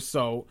past year.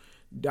 So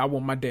I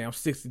want my damn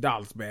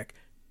 $60 back.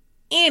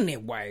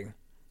 Anyway,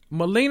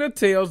 Melina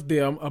tells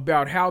them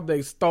about how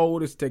they stole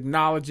this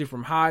technology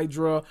from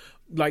Hydra.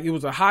 It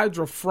was a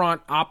Hydra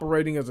front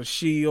operating as a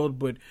shield,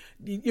 but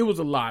it was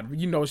a lot.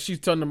 She's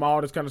telling them all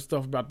this kind of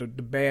stuff about the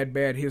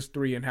bad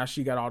history and how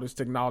she got all this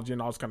technology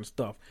and all this kind of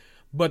stuff.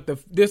 But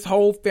this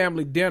whole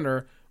family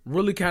dinner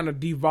really kind of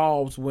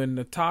devolves when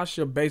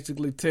Natasha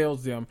basically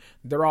tells them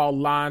they're all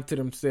lying to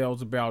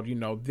themselves about,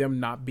 them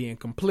not being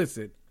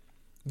complicit.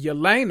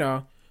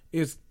 Yelena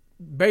is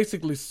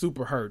basically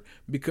super hurt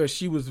because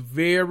she was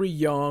very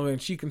young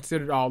and she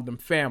considered all of them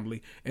family.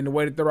 And the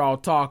way that they're all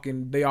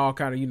talking, they all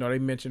kind of, they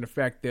mentioned the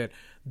fact that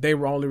they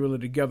were only really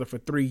together for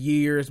 3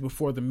 years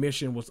before the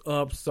mission was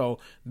up, so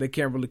they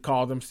can't really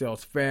call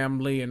themselves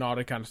family and all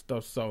that kind of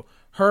stuff. So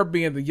her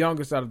being the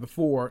youngest out of the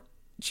four,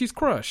 she's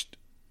crushed.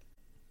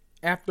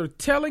 After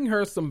telling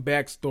her some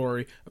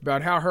backstory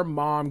about how her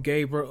mom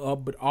gave her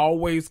up but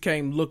always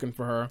came looking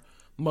for her,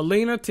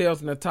 Melina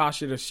tells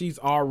Natasha that she's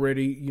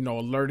already,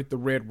 alerted the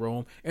Red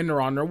Room and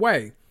they're on their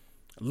way.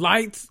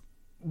 Lights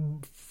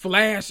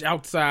flash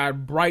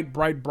outside,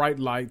 bright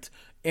lights,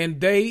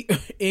 and they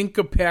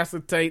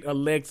incapacitate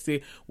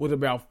Alexei with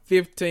about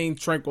 15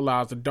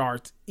 tranquilizer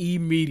darts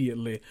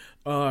immediately.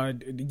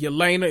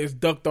 Yelena is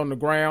ducked on the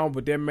ground,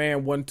 but that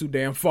man wasn't too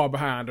damn far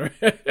behind her.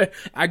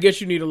 I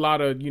guess you need a lot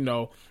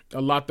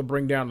to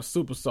bring down a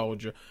super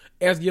soldier.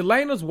 As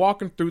Yelena's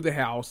walking through the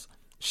house,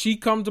 she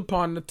comes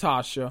upon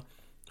Natasha,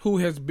 who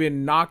has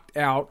been knocked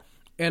out,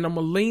 and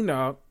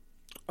Melina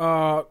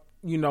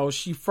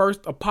she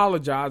first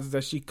apologizes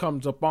as she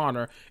comes up on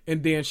her,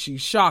 and then she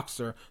shocks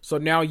her. So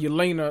now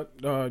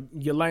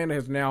Yelena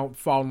has now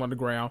fallen on the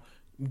ground,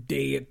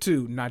 dead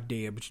too. Not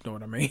dead, but you know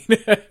what I mean.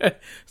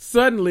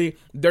 Suddenly,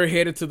 they're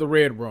headed to the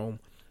Red Room.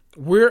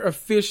 We're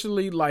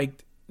officially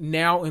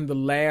now in the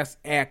last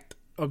act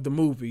of the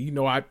movie.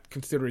 I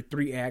consider it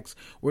 3 acts.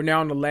 We're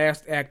now in the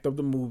last act of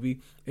the movie,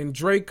 and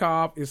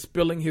Dreykov is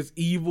spilling his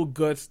evil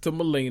guts to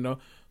Melina,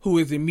 who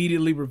is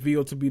immediately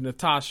revealed to be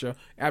Natasha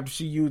after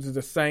she uses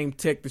the same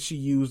tech that she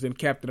used in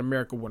Captain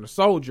America Winter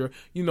Soldier.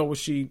 When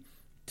she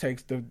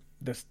takes the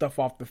stuff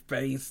off the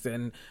face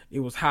and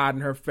it was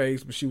hiding her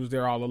face, but she was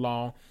there all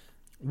along.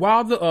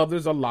 While the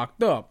others are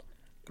locked up.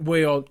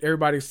 Well,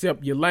 everybody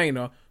except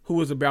Yelena,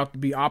 who is about to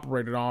be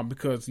operated on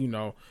because,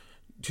 the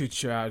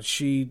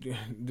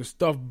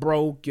stuff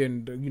broke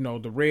and,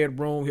 the Red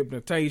Room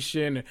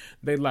hypnotization. And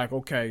they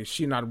okay,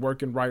 she not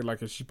working right like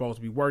she's supposed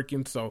to be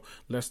working. So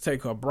let's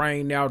take her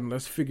brain out and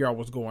let's figure out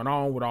what's going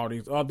on with all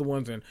these other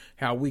ones and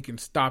how we can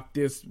stop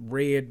this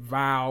red,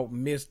 vile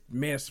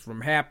mess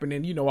from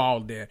happening.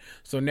 All that.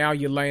 So now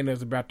Yelena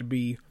is about to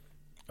be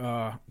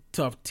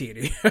tough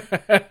titty.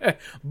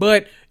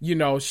 But,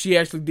 she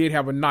actually did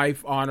have a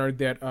knife on her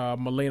that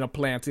Melina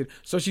planted.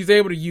 So she's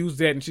able to use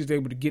that and she's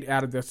able to get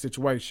out of that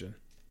situation.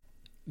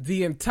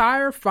 The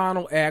entire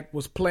final act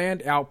was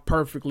planned out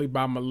perfectly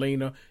by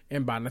Melina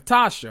and by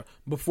Natasha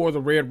before the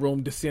Red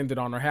Room descended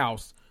on her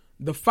house.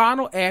 The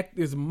final act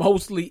is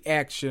mostly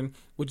action,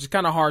 which is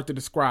kind of hard to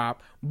describe,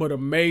 but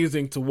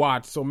amazing to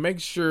watch. So make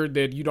sure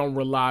that you don't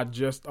rely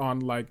just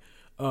on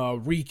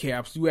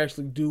recaps. You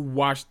actually do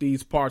watch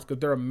these parts because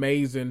they're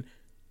amazing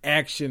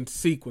action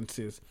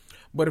sequences.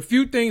 But a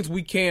few things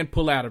we can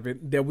pull out of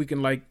it that we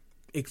can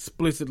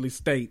explicitly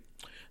state.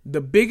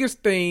 The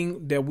biggest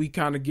thing that we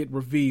kind of get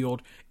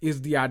revealed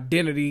is the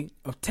identity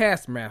of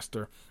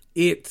Taskmaster.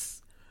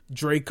 It's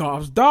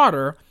Dreykov's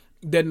daughter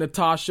that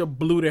Natasha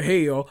blew to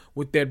hell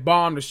with that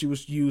bomb that she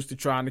was used to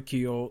trying to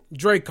kill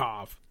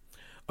Dreykov.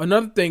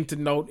 Another thing to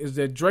note is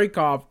that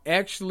Dreykov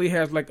actually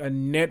has a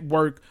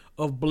network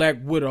of Black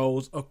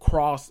Widows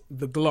across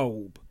the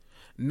globe.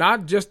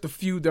 Not just the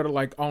few that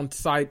are on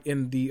site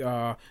in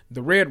the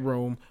Red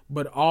Room,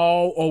 but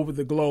all over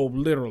the globe,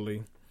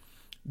 literally.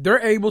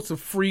 They're able to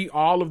free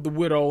all of the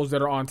widows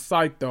that are on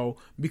site, though,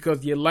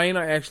 because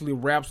Yelena actually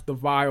wraps the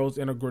vials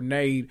in a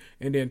grenade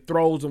and then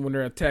throws them when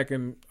they're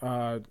attacking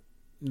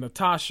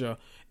Natasha,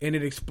 and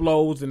it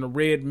explodes in the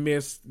red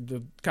mist.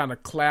 The kind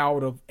of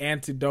cloud of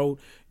antidote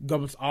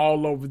goes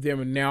all over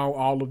them, and now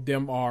all of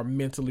them are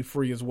mentally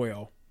free as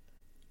well.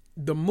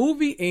 The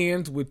movie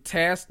ends with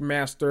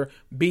Taskmaster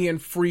being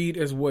freed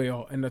as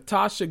well, and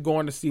Natasha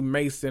going to see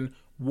Mason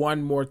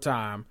one more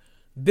time.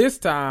 This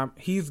time,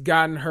 he's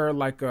gotten her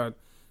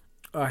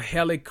a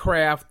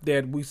helicraft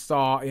that we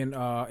saw in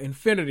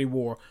Infinity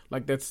War,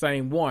 that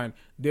same one.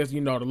 There's, the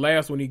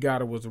last one he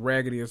got, it was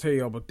raggedy as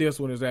hell, but this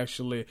one is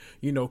actually,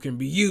 can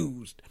be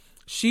used.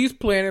 She's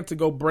planning to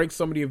go break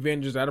some of the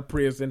Avengers out of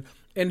prison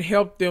and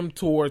help them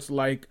towards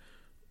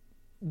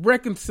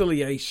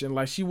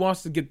reconciliation. She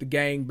wants to get the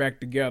gang back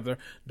together,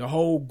 the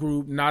whole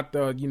group, not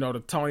the,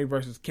 the Tony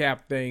versus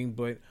Cap thing,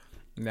 but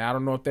now I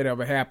don't know if that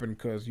ever happened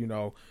because,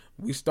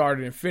 we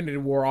started Infinity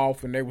War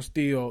off and they were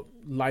still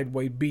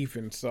lightweight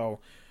beefing. So,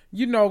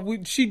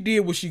 she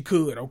did what she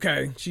could,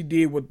 okay? She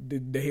did what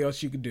the hell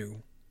she could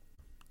do.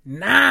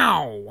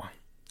 Now,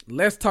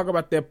 let's talk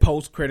about that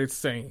post-credit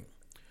scene.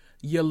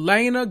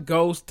 Yelena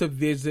goes to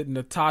visit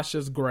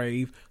Natasha's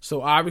grave.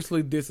 So,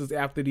 obviously, this is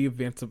after the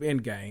events of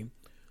Endgame.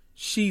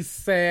 She's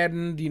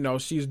saddened,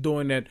 she's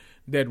doing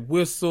that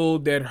whistle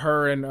that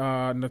her and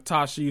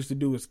Natasha used to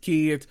do as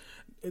kids.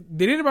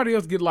 Did anybody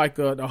else get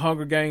a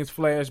Hunger Games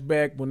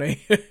flashback when they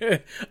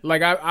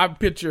I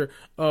picture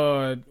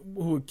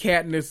who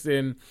Katniss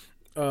and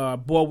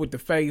Boy with the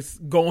Face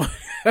going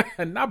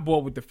not Boy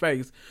with the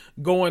Face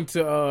going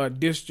to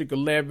District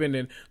 11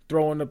 and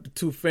throwing up the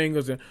 2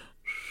 fingers and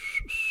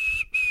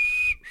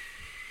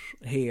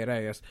head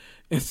ass.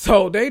 And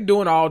so they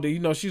doing all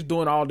the she's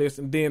doing all this,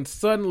 and then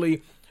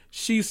suddenly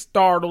she's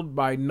startled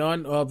by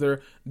none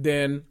other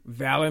than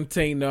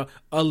Valentina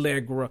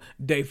Allegra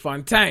de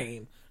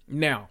Fontaine.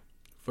 Now,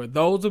 for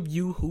those of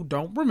you who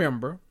don't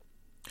remember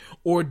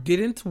or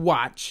didn't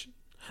watch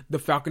The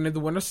Falcon and the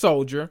Winter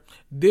Soldier,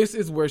 this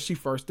is where she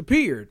first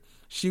appeared.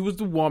 She was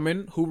the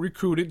woman who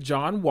recruited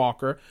John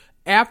Walker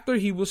after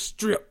he was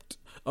stripped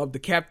of the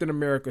Captain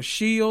America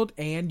shield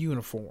and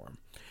uniform.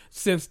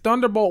 Since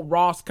Thunderbolt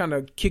Ross kind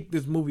of kicked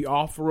this movie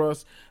off for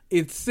us,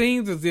 it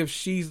seems as if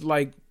she's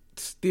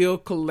still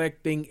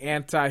collecting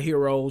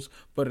anti-heroes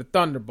for the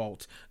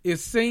Thunderbolts. It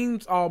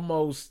seems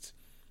almost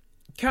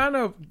kind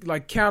of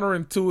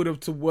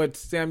counterintuitive to what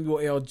Samuel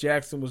L.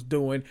 Jackson was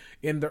doing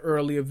in the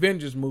early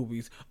Avengers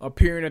movies,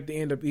 appearing at the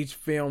end of each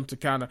film to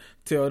kind of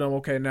tell them,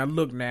 okay, now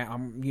look,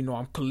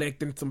 I'm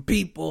collecting some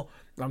people.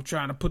 I'm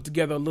trying to put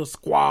together a little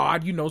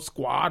squad,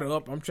 squad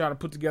up. I'm trying to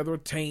put together a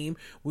team.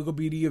 We're going to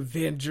be the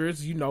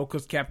Avengers,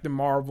 because Captain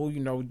Marvel,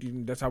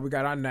 that's how we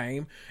got our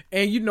name.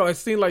 And, it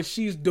seems like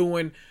she's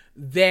doing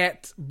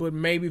that, but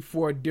maybe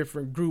for a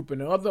different group.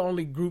 And the other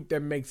only group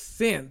that makes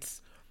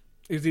sense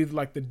is either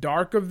like the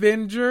Dark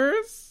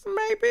Avengers,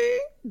 maybe?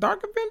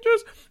 Dark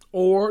Avengers?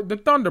 Or the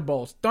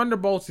Thunderbolts.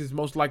 Thunderbolts is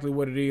most likely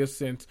what it is,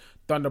 since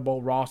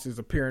Thunderbolt Ross is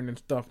appearing and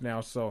stuff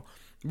now. So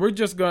we're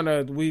just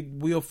gonna,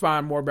 we'll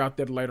find more about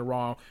that later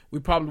on. We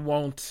probably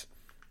won't,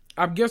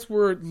 I guess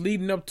we're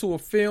leading up to a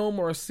film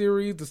or a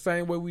series the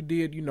same way we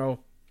did,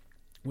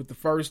 with the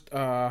first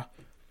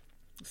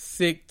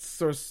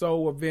 6 or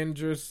so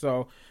Avengers.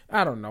 So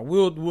I don't know.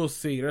 We'll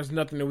see. There's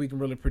nothing that we can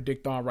really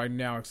predict on right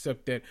now,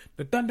 except that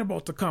the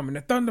Thunderbolts are coming.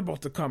 The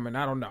Thunderbolts are coming.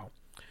 I don't know.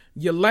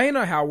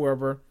 Yelena,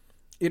 however,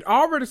 it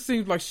already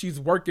seems like she's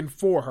working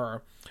for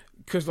her,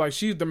 because like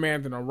she's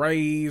demanding a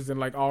raise and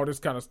like all this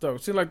kind of stuff.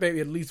 It seems like they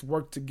at least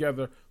worked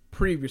together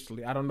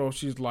previously. I don't know if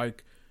she's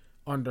like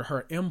under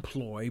her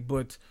employ,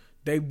 but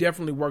they've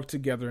definitely worked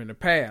together in the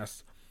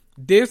past.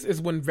 This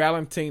is when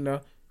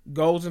Valentina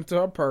goes into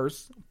her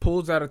purse,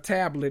 pulls out a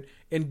tablet,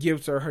 and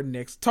gives her her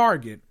next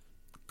target,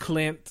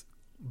 Clint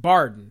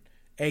Barton,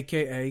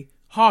 aka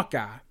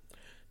Hawkeye.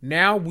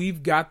 Now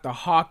we've got the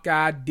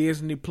Hawkeye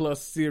Disney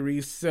Plus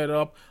series set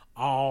up,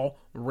 all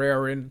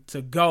raring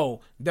to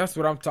go. That's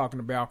what I'm talking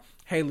about.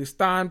 Haley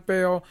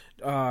Steinfeld,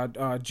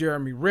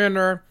 Jeremy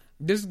Renner.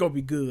 This is gonna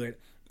be good.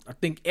 I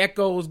think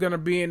Echo is gonna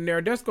be in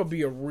there. That's gonna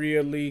be a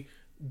really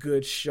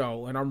good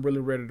show, and I'm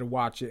really ready to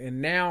watch it.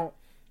 And now,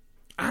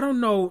 I don't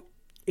know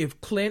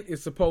if Clint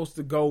is supposed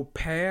to go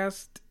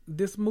past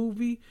this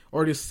movie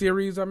or this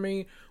series,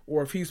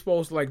 or if he's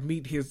supposed to like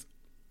meet his,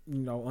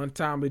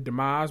 untimely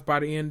demise by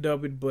the end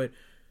of it, but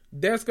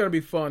that's going to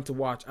be fun to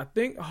watch. I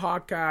think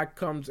Hawkeye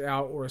comes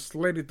out, or is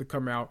slated to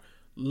come out,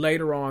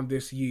 later on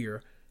this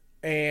year,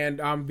 and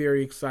I'm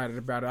very excited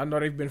about it. I know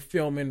they've been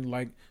filming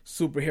like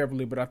super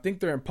heavily, but I think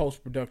they're in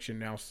post-production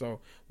now, so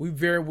we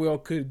very well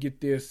could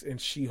get this in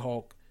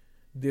She-Hulk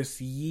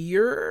this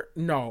year.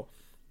 No,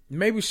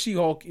 maybe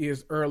She-Hulk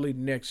is early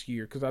next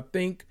year, because I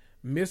think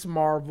Ms.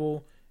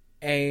 Marvel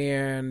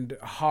and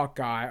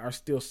Hawkeye are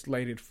still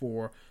slated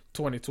for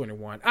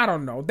 2021. I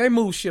don't know. They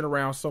move shit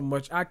around so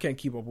much, I can't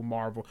keep up with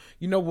Marvel.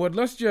 You know what?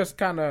 Let's just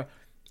kind of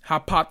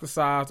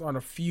hypothesize on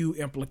a few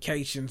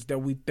implications that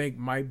we think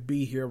might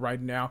be here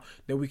right now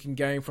that we can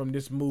gain from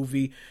this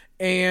movie,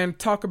 and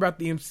talk about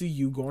the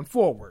MCU going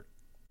forward.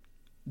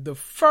 The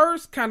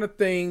first kind of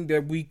thing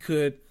that we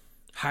could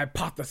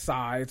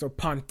hypothesize or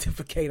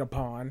pontificate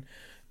upon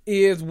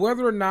is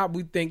whether or not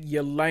we think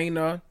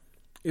Yelena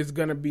is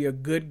going to be a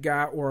good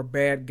guy or a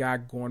bad guy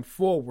going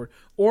forward.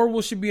 Or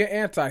will she be an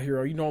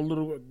anti-hero? A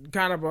little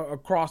kind of a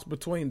cross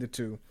between the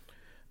two.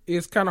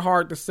 It's kind of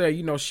hard to say.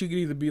 She could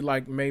either be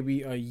like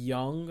maybe a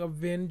young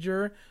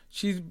Avenger.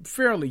 She's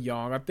fairly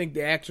young. I think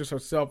the actress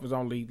herself is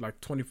only like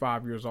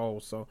 25 years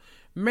old. So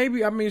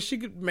maybe, she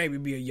could maybe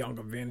be a young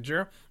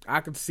Avenger.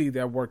 I could see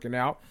that working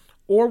out.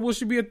 Or will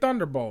she be a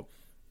Thunderbolt?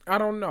 I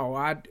don't know.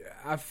 I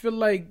feel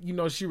like,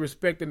 she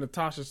respected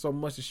Natasha so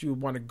much that she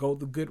would want to go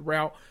the good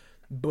route.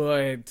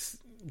 But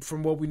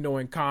from what we know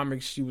in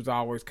comics, she was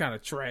always kind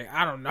of trash.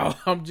 I don't know.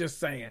 I'm just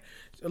saying.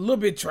 A little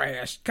bit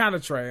trash. Kind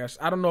of trash.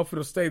 I don't know if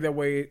it'll stay that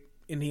way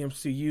in the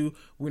MCU.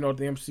 We know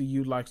the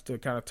MCU likes to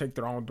kind of take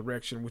their own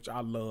direction, which I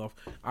love.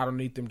 I don't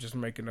need them just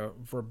making a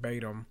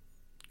verbatim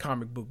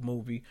comic book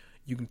movie.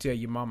 You can tell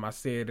your mom I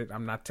said it.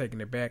 I'm not taking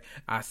it back.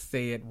 I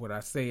said what I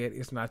said.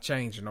 It's not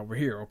changing over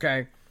here,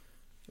 okay?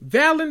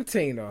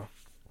 Valentina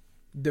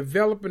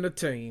developing a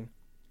team.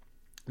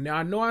 Now,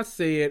 I know I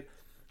said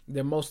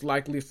that most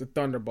likely it's the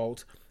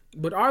Thunderbolts,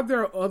 but are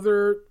there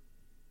other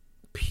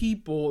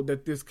people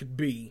that this could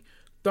be?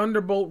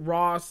 Thunderbolt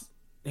Ross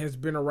has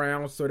been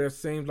around, so that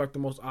seems like the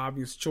most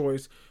obvious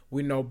choice.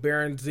 We know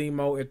Baron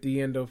Zemo at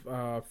the end of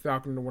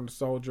Falcon and the Winter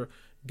Soldier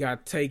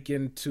got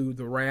taken to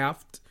the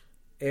Raft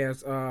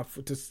as to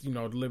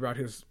live out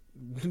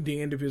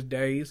the end of his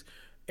days,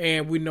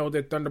 and we know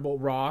that Thunderbolt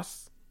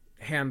Ross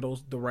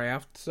handles the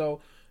Raft.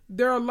 So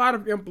there are a lot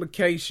of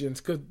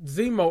implications, because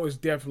Zemo is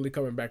definitely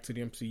coming back to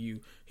the MCU.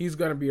 He's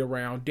going to be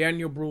around.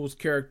 Daniel Bruhl's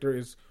character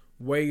is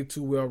way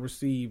too well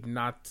received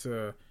not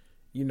to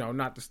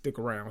stick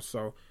around.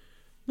 So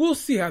we'll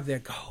see how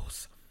that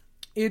goes.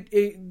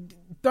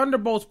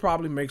 Thunderbolts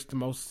probably makes the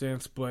most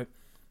sense, but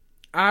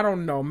I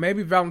don't know.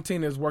 Maybe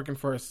Valentina is working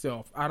for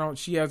herself.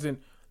 She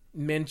hasn't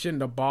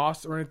mentioned a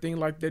boss or anything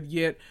like that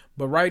yet,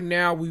 but right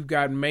now we've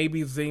got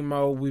maybe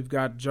Zemo, we've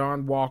got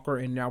John Walker,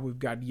 and now we've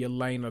got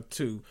Yelena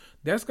too.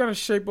 That's going to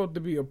shape up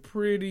to be a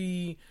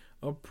pretty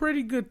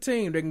good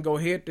team. They can go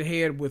head to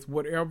head with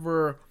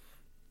whatever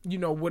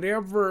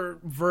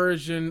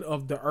version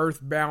of the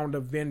Earthbound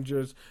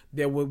Avengers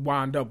that would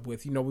wind up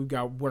with. We've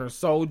got Winter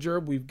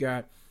Soldier, we've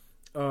got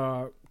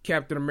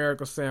Captain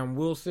America Sam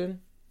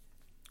Wilson,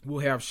 we'll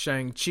have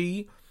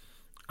Shang-Chi.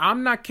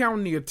 I'm not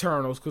counting the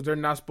Eternals because they're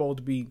not supposed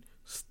to be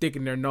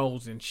sticking their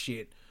nose in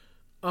shit.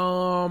 We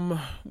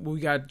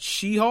got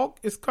She-Hulk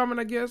is coming,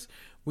 I guess.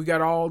 We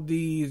got all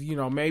these,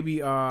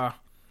 maybe, I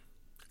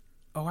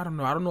don't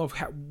know. I don't know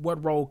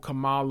what role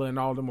Kamala and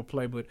all of them will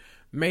play, but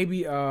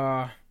maybe,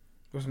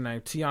 what's her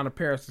name? Tiana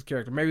Paris'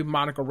 character. Maybe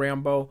Monica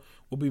Rambeau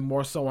will be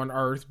more so on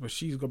Earth, but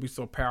she's gonna be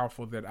so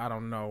powerful that I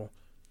don't know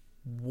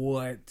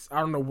where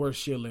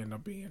she'll end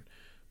up being.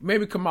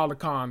 Maybe Kamala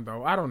Khan,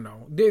 though. I don't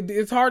know.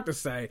 It's hard to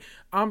say.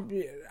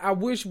 I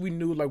wish we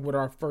knew like what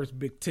our first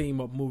big team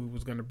up movie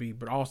was gonna be,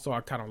 but also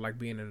I kind of like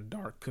being in the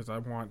dark because I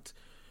want.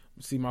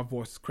 See, my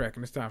voice is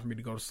cracking. It's time for me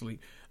to go to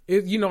sleep.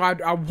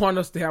 I want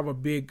us to have a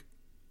big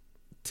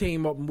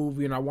team up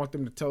movie, and I want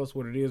them to tell us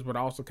what it is, but I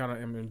also kind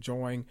of am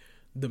enjoying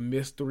the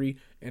mystery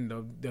and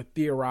the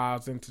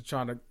theorizing to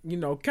try to,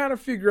 kind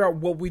of figure out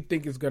what we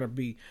think is going to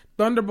be.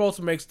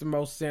 Thunderbolts makes the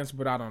most sense,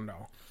 but I don't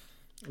know.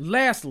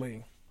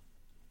 Lastly,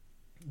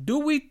 do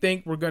we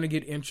think we're going to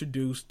get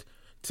introduced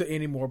to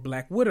any more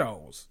Black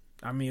Widows?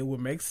 I mean, it would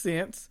make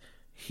sense.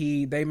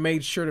 They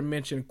made sure to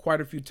mention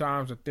quite a few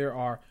times that there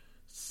are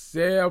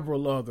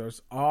several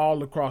others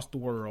all across the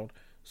world.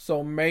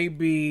 So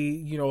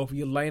maybe, if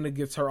Yelena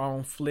gets her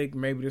own flick,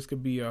 maybe this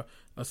could be a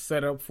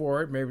setup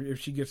for it. Maybe if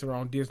she gets her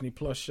own Disney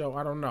Plus show,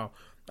 I don't know.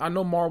 I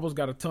know Marvel's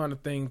got a ton of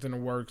things in the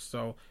works,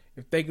 so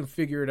if they can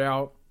figure it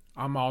out,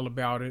 I'm all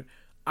about it.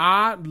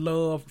 I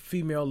love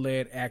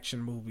female-led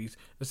action movies,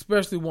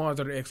 especially ones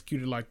that are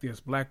executed like this.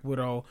 Black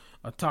Widow,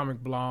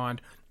 Atomic Blonde,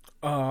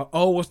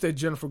 what's that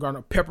Jennifer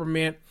Garner?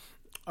 Peppermint,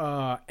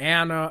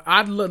 Anna.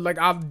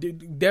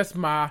 That's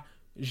my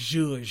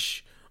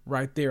zhuzh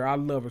right there. I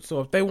love it.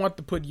 So if they want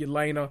to put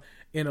Yelena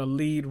in a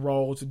lead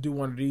role to do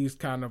one of these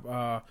kind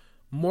of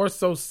more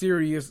so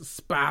serious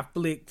spy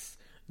flicks,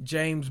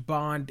 James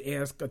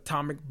Bond-esque,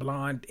 Atomic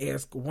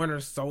Blonde-esque, Winter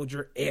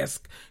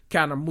Soldier-esque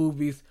kind of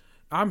movies,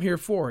 I'm here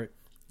for it.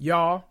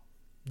 Y'all,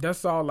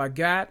 that's all I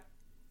got.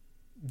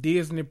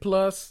 Disney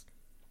Plus,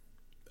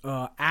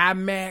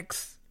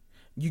 IMAX.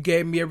 You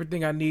gave me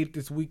everything I needed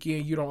this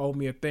weekend. You don't owe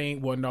me a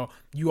thing. Well, no,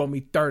 you owe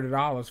me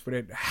 $30 for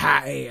that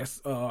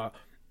high-ass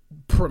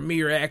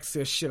premiere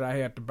access shit I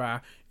had to buy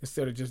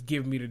instead of just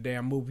giving me the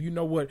damn movie. You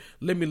know what?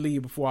 Let me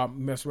leave before I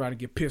mess around and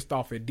get pissed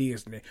off at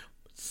Disney.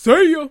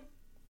 See ya!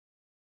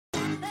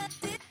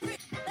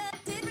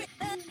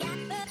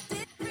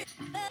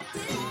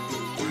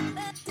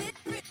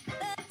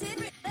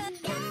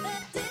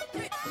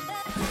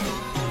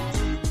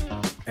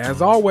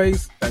 As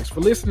always, thanks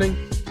for listening.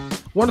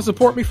 Want to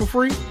support me for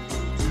free?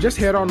 Just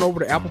head on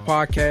over to Apple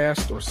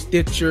Podcasts or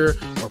Stitcher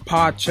or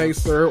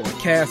Podchaser or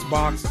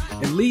CastBox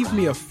and leave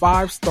me a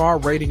 5-star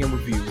rating and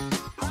review.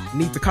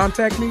 Need to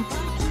contact me?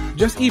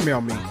 Just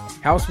email me,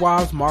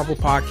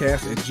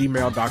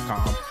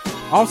 housewivesmarvelpodcast@gmail.com.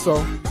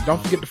 Also,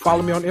 don't forget to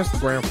follow me on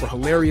Instagram for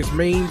hilarious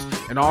memes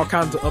and all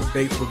kinds of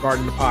updates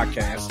regarding the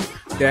podcast.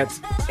 That's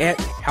at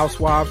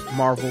Housewives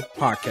Marvel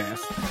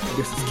Podcast.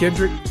 This is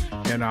Kendrick,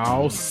 and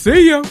I'll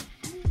see ya!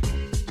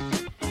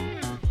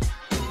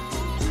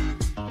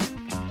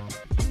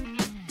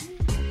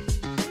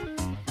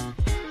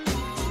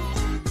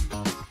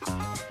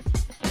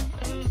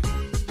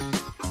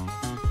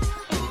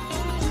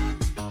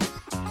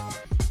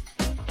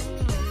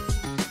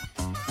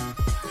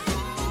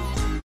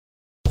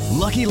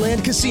 Lucky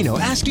Land Casino,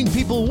 asking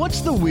people,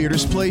 what's the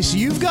weirdest place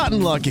you've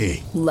gotten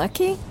lucky?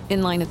 Lucky?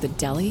 In line at the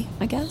deli,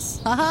 I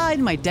guess? Aha,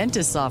 in my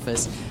dentist's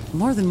office.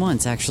 More than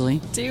once,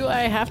 actually. Do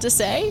I have to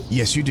say?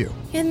 Yes, you do.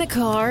 In the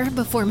car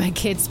before my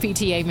kids'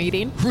 PTA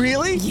meeting.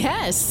 Really?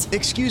 Yes.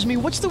 Excuse me,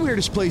 what's the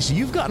weirdest place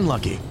you've gotten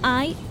lucky?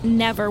 I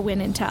never win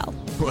and tell.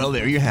 Well,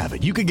 there you have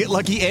it. You can get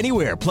lucky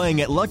anywhere,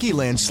 playing at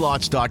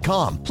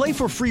LuckyLandSlots.com. Play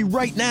for free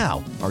right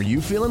now. Are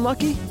you feeling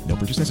lucky? No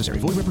purchase necessary.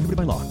 Void where prohibited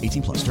by law.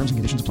 18+. Terms and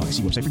conditions apply.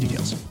 See website for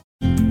details.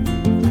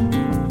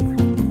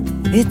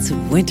 It's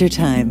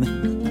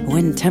wintertime.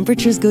 When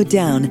temperatures go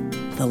down,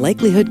 the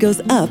likelihood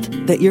goes up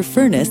that your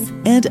furnace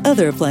and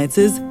other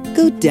appliances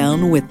go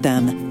down with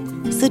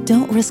them. So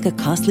don't risk a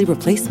costly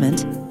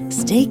replacement.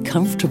 Stay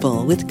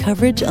comfortable with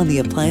coverage on the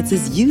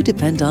appliances you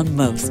depend on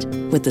most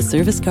with the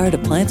Service Guard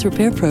Appliance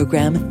Repair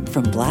Program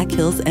from Black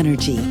Hills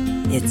Energy.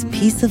 It's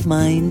peace of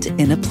mind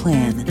in a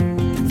plan.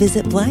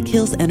 Visit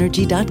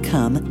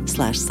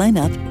blackhillsenergy.com/sign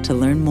up to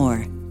learn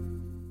more.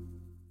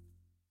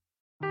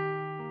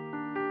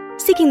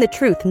 Seeking the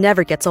truth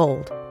never gets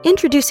old.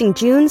 Introducing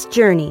June's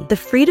Journey, the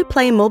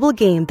free-to-play mobile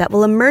game that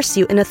will immerse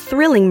you in a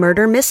thrilling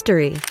murder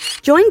mystery.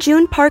 Join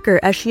June Parker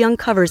as she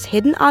uncovers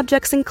hidden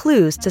objects and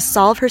clues to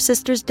solve her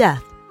sister's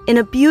death in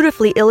a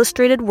beautifully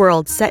illustrated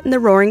world set in the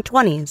Roaring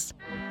 '20s.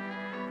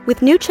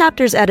 With new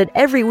chapters added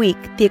every week,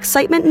 the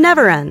excitement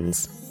never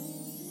ends.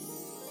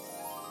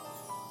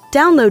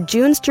 Download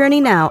June's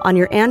Journey now on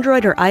your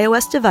Android or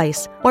iOS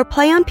device or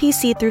play on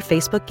PC through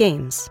Facebook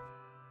Games.